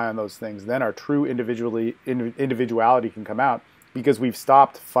unify on those things, then our true individuality can come out, because we've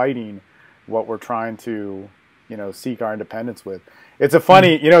stopped fighting what we're trying to, you know, seek our independence with. It's a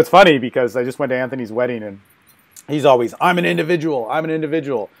funny, you know, it's funny because I just went to Anthony's wedding, and he's always, I'm an individual.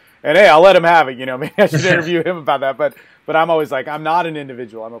 And hey, I'll let him have it. You know, maybe I should interview him about that. But I'm always like, I'm not an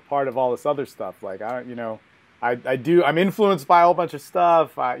individual. I'm a part of all this other stuff. Like, I'm influenced by a whole bunch of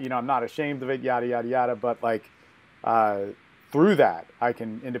stuff. You know, I'm not ashamed of it, yada, yada, yada. But like, through that, I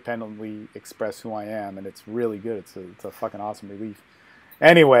can independently express who I am, and it's really good. It's a fucking awesome relief.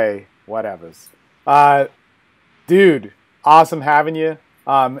 Anyway, whatevers. Dude, awesome having you.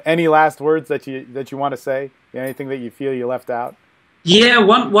 Any last words that you want to say? Anything that you feel you left out? Yeah,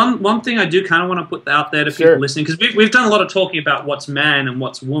 one thing I do kind of want to put out there to people listening, because we've done a lot of talking about what's man and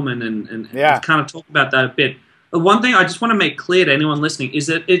what's woman, and kind of talk about that a bit. But one thing I just want to make clear to anyone listening is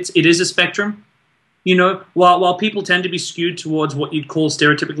that it is a spectrum. You know, while people tend to be skewed towards what you'd call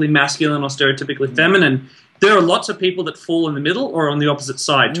stereotypically masculine or stereotypically feminine, there are lots of people that fall in the middle or on the opposite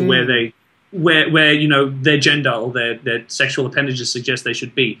side to where you know, their gender or their sexual appendages suggest they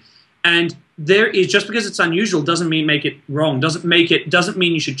should be. And there is, just because it's unusual doesn't mean make it wrong, doesn't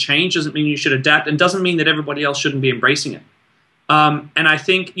mean you should change, doesn't mean you should adapt, and doesn't mean that everybody else shouldn't be embracing it. And I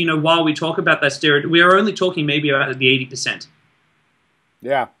think, you know, while we talk about that stereotype, we are only talking maybe about the 80%.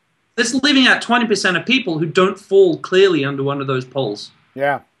 Yeah. That's leaving out 20% of people who don't fall clearly under one of those poles.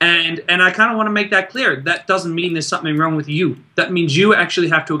 Yeah. And I kind of want to make that clear. That doesn't mean there's something wrong with you. That means you actually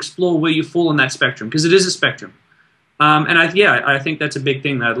have to explore where you fall on that spectrum, because it is a spectrum. And I think that's a big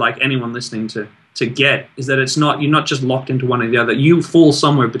thing that I'd like anyone listening to get, is that you're not just locked into one or the other. You fall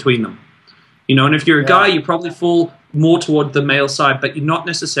somewhere between them. You know, and if you're a guy, you probably fall more toward the male side, but you're not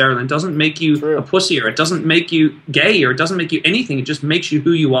necessarily. It doesn't make you a pussy, or it doesn't make you gay, or it doesn't make you anything. It just makes you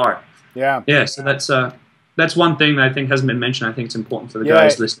who you are. Yeah. Yeah. So that's one thing that I think hasn't been mentioned. I think it's important for the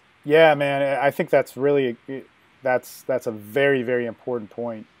guys listening. Yeah, man. I think that's really that's a very, very important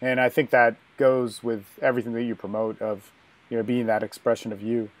point, and I think that goes with everything that you promote of, you know, being that expression of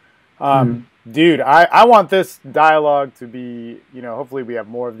you. Dude, I want this dialogue to be, you know, hopefully we have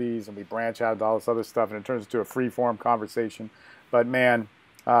more of these and we branch out to all this other stuff and it turns into a free-form conversation. But man,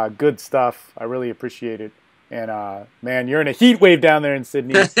 good stuff. I really appreciate it. And man, you're in a heat wave down there in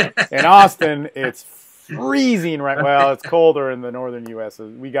Sydney. In Austin, it's freezing right. Well, it's colder in the northern U.S. So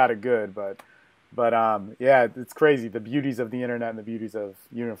we got it good, but yeah, it's crazy. The beauties of the internet and the beauties of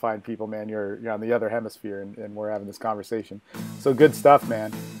unified people, man. You're on the other hemisphere, and we're having this conversation. So good stuff,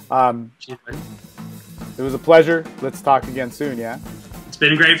 man. It was a pleasure. Let's talk again soon, yeah? It's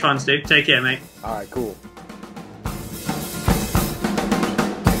been great fun, Steve. Take care, mate. All right, cool.